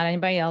me. It's not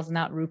anybody else,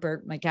 not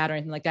Rupert, my cat, or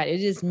anything like that.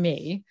 It is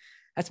me.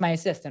 That's my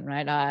assistant,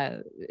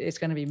 right? It's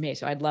going to be me.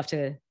 So I'd love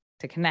to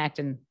connect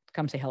and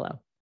come say hello.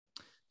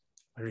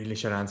 I really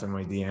should answer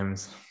my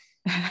DMs.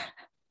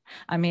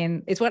 I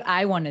mean, it's what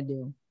I want to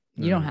do.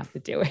 You don't have to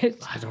do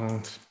it. I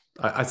don't.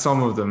 I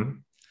some of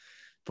them,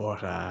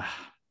 but I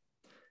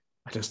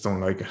just don't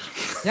like it.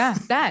 Yeah,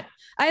 that.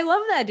 I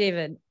love that,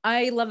 David.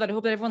 I love that. I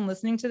hope that everyone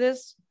listening to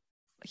this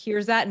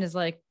hears that and is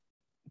like,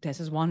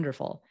 this is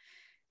wonderful.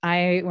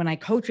 When I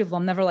coach people,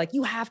 I'm never like,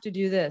 you have to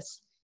do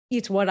this.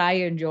 It's what I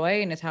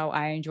enjoy, and it's how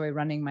I enjoy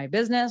running my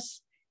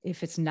business.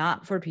 If it's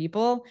not for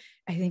people,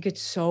 I think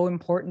it's so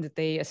important that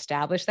they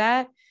establish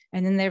that.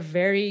 And then they're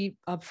very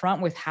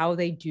upfront with how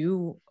they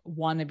do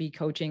want to be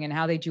coaching and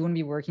how they do want to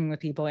be working with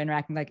people,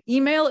 interacting. Like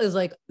email is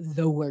like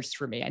the worst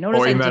for me. I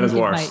noticed email is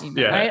worse.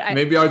 Email, yeah. Right?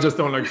 Maybe I just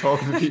don't like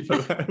talking to people.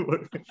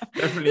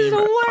 Definitely it's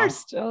the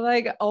worst.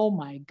 Like, oh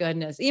my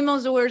goodness.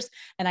 Email's the worst.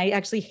 And I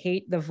actually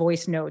hate the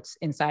voice notes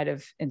inside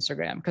of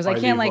Instagram, because I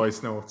can't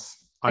voice notes.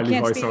 I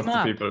leave voice notes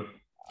to people.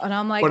 And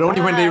I'm like, but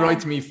only when they write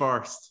to me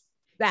first.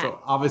 That. So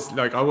obviously,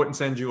 like, I wouldn't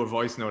send you a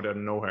voice note out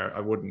of nowhere. I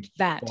wouldn't.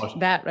 That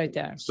right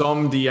there.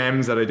 Some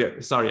DMs that I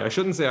did. Sorry, I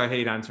shouldn't say I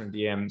hate answering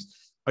DMs.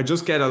 I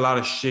just get a lot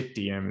of shit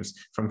DMs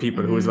from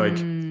people who's like,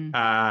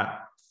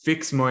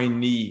 fix my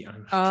knee.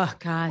 Oh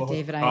God,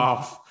 David,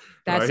 off.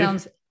 That right?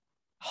 sounds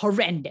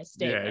horrendous,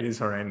 David. Yeah, it is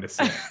horrendous.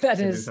 Yeah. It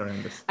is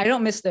horrendous. I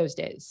don't miss those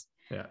days.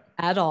 Yeah.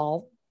 At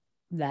all.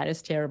 That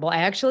is terrible. I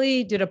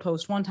actually did a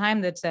post one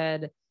time that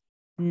said,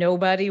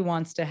 nobody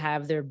wants to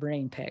have their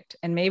brain picked.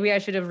 And maybe I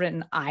should have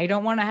written, I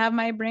don't want to have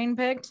my brain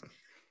picked,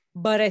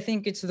 but I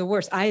think it's the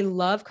worst. I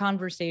love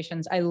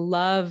conversations. I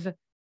love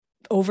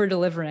over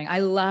delivering. I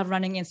love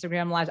running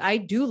Instagram lives. I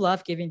do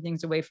love giving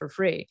things away for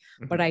free,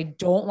 but I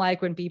don't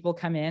like when people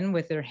come in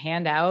with their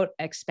hand out,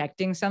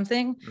 expecting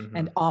something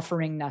and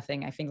offering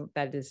nothing. I think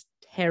that is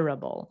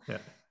terrible. Yeah.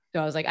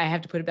 So I was like, I'm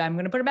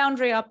going to put a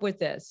boundary up with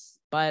this,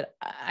 but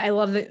I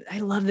love that. I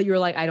love that you're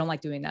like, I don't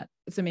like doing that.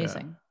 It's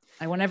amazing.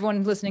 I want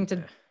everyone listening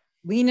to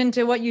lean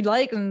into what you'd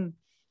like and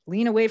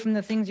lean away from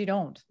the things you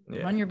don't.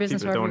 Run your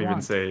business.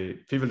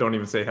 People don't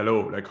even say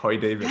hello, like, hi,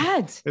 David.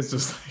 It's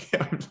just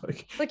like, I'm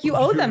like you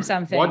owe them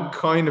something. What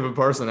kind of a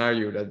person are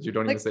you that you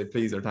don't even say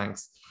please or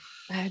thanks?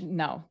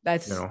 No,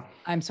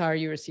 I'm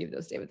sorry you received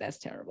those, David. That's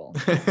terrible.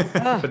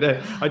 But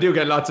I do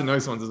get lots of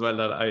nice ones as well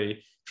that I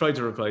try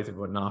to reply to,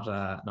 but not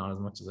as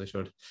much as I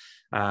should.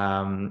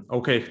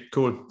 Okay,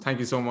 cool. Thank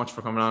you so much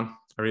for coming on.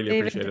 I really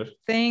appreciate it.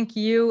 Thank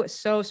you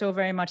so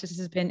very much. This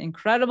has been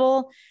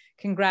incredible.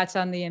 Congrats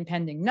on the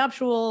impending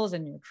nuptials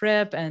and your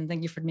trip. And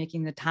thank you for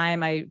making the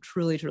time. I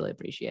truly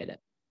appreciate it.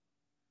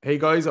 Hey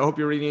guys, I hope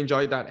you really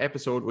enjoyed that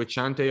episode with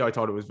Shanté. I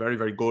thought it was very,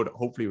 very good.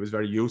 Hopefully it was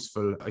very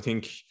useful. I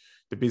think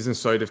the business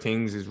side of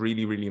things is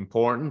really, really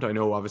important. I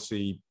know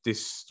obviously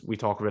we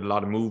talk about a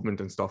lot of movement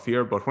and stuff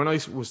here, but when I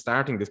was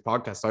starting this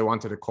podcast, I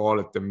wanted to call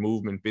it the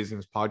Movement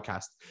Business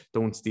Podcast.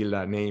 Don't steal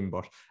that name,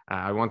 but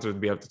I wanted to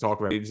be able to talk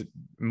about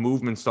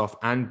movement stuff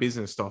and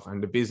business stuff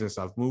and the business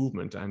of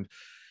movement. And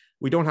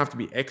we don't have to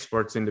be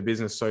experts in the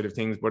business side of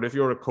things, but if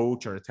you're a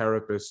coach or a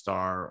therapist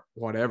or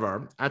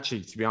whatever,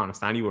 actually, to be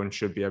honest, anyone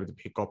should be able to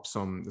pick up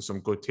some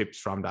good tips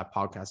from that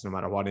podcast, no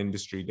matter what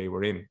industry they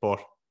were in.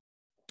 But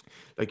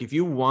like, if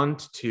you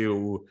want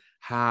to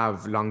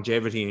have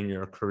longevity in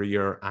your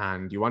career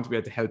and you want to be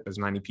able to help as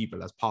many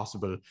people as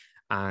possible,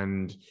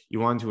 and you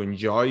want to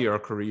enjoy your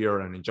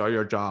career and enjoy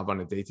your job on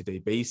a day-to-day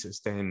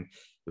basis, then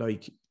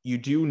like, you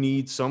do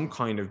need some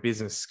kind of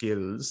business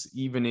skills,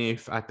 even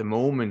if at the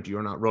moment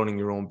you're not running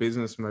your own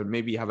business.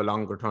 Maybe you have a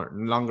longer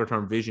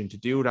term vision to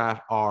do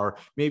that, or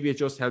maybe it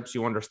just helps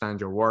you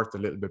understand your worth a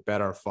little bit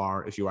better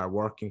for if you are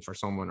working for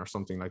someone or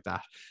something like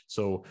that.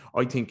 So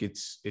I think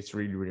it's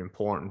really, really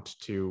important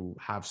to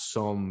have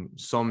some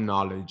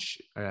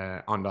knowledge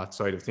on that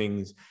side of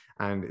things.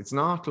 And it's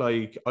not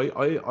like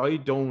I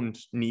don't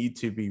need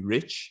to be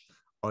rich.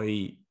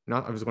 I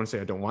was going to say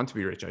I don't want to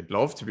be rich. I'd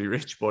love to be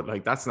rich, but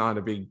like, that's not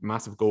a big,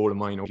 massive goal of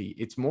mine.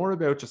 It's more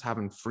about just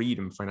having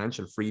freedom,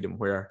 financial freedom,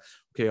 where,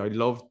 okay, I'd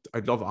love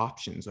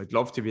options. I'd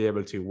love to be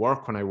able to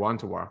work when I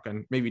want to work,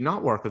 and maybe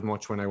not work as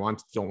much when I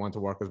don't want to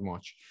work as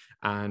much,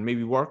 and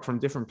maybe work from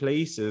different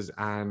places,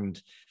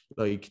 and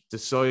like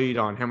decide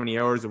on how many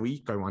hours a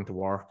week I want to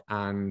work,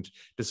 and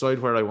decide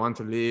where I want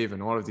to live,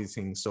 and all of these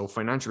things. So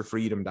financial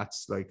freedom,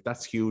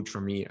 that's huge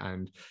for me,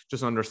 and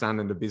just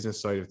understanding the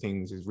business side of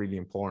things is really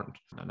important.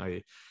 And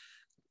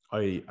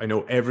I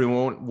know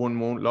everyone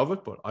won't love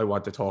it, but I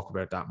want to talk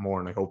about that more,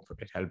 and I hope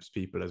it helps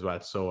people as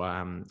well. So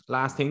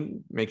last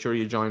thing, make sure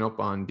you join up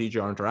on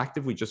DGR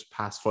Interactive. We just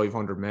passed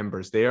 500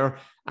 members there,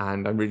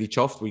 and I'm really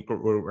chuffed.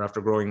 We're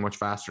after growing much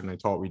faster than I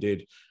thought we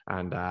did,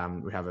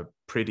 and we have a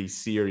pretty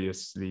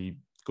seriously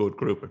good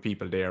group of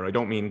people there. I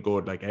don't mean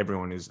good like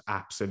everyone is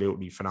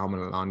absolutely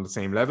phenomenal on the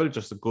same level,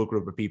 just a good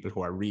group of people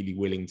who are really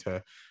willing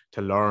to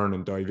learn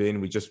and dive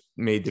in. We just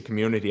made the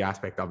community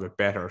aspect of it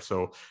better.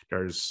 So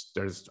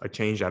I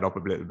changed that up a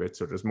little bit.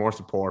 So there's more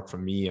support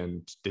from me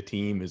and the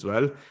team as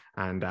well.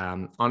 And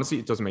honestly,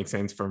 it doesn't make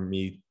sense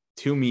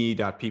to me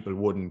that people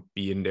wouldn't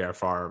be in there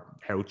for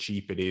how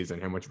cheap it is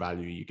and how much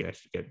value you get.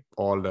 You get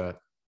all the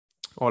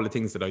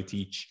things that I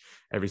teach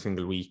every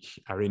single week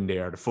are in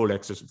there.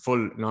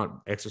 The not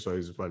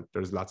exercise, well,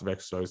 there's lots of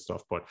exercise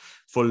stuff, but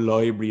full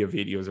library of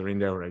videos are in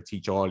there where I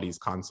teach all these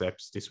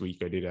concepts. This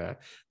week I did a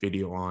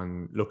video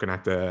on looking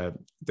at the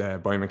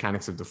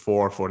biomechanics of the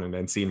forefoot and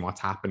then seeing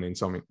what's happening,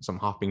 some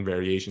hopping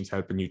variations,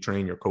 helping you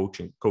train your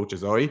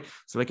coach's eye.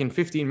 So like in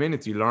 15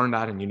 minutes, you learn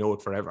that and you know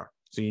it forever.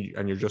 So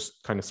you're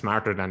just kind of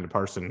smarter than the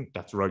person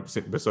that's right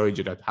sitting beside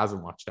you that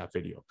hasn't watched that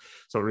video.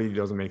 So it really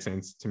doesn't make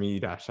sense to me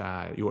that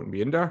you wouldn't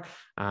be in there.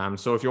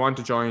 So if you want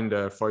to join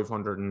the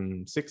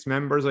 506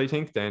 members, I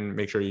think, then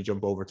make sure you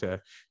jump over to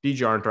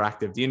DGR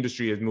Interactive. The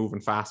industry is moving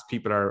fast.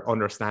 People are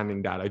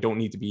understanding that I don't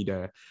need to be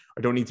the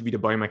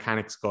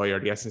biomechanics guy or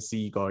the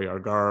S&C guy or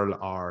girl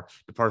or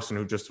the person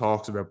who just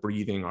talks about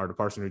breathing or the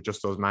person who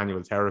just does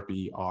manual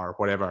therapy or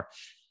whatever.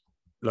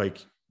 Like,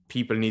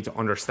 people need to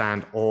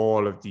understand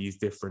all of these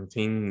different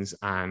things,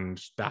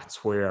 and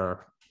that's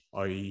where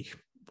I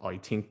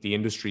think the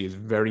industry is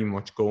very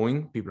much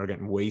going. People are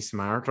getting way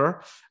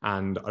smarter,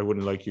 and I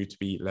wouldn't like you to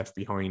be left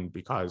behind,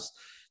 because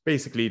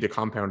basically the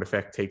compound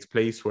effect takes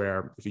place,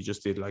 where if you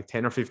just did like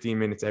 10 or 15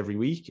 minutes every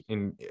week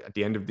at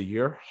the end of the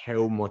year,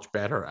 how much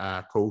better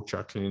a coach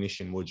or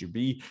clinician would you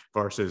be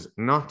versus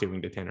not doing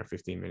the 10 or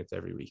 15 minutes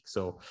every week.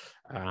 So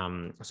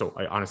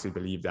I honestly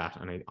believe that,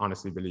 and I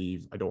honestly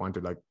believe, I don't want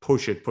to like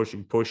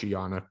pushy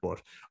on it,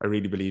 but I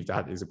really believe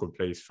that is a good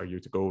place for you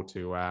to go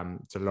to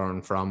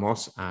learn from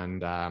us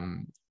and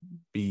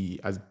be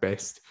as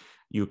best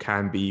you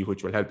can be,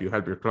 which will help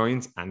your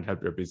clients and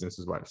help your business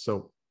as well.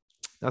 So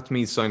that's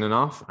me signing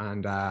off,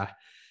 and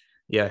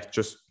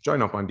just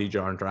join up on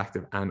DJR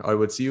Interactive, and I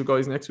would see you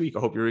guys next week. I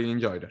hope you really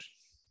enjoyed it.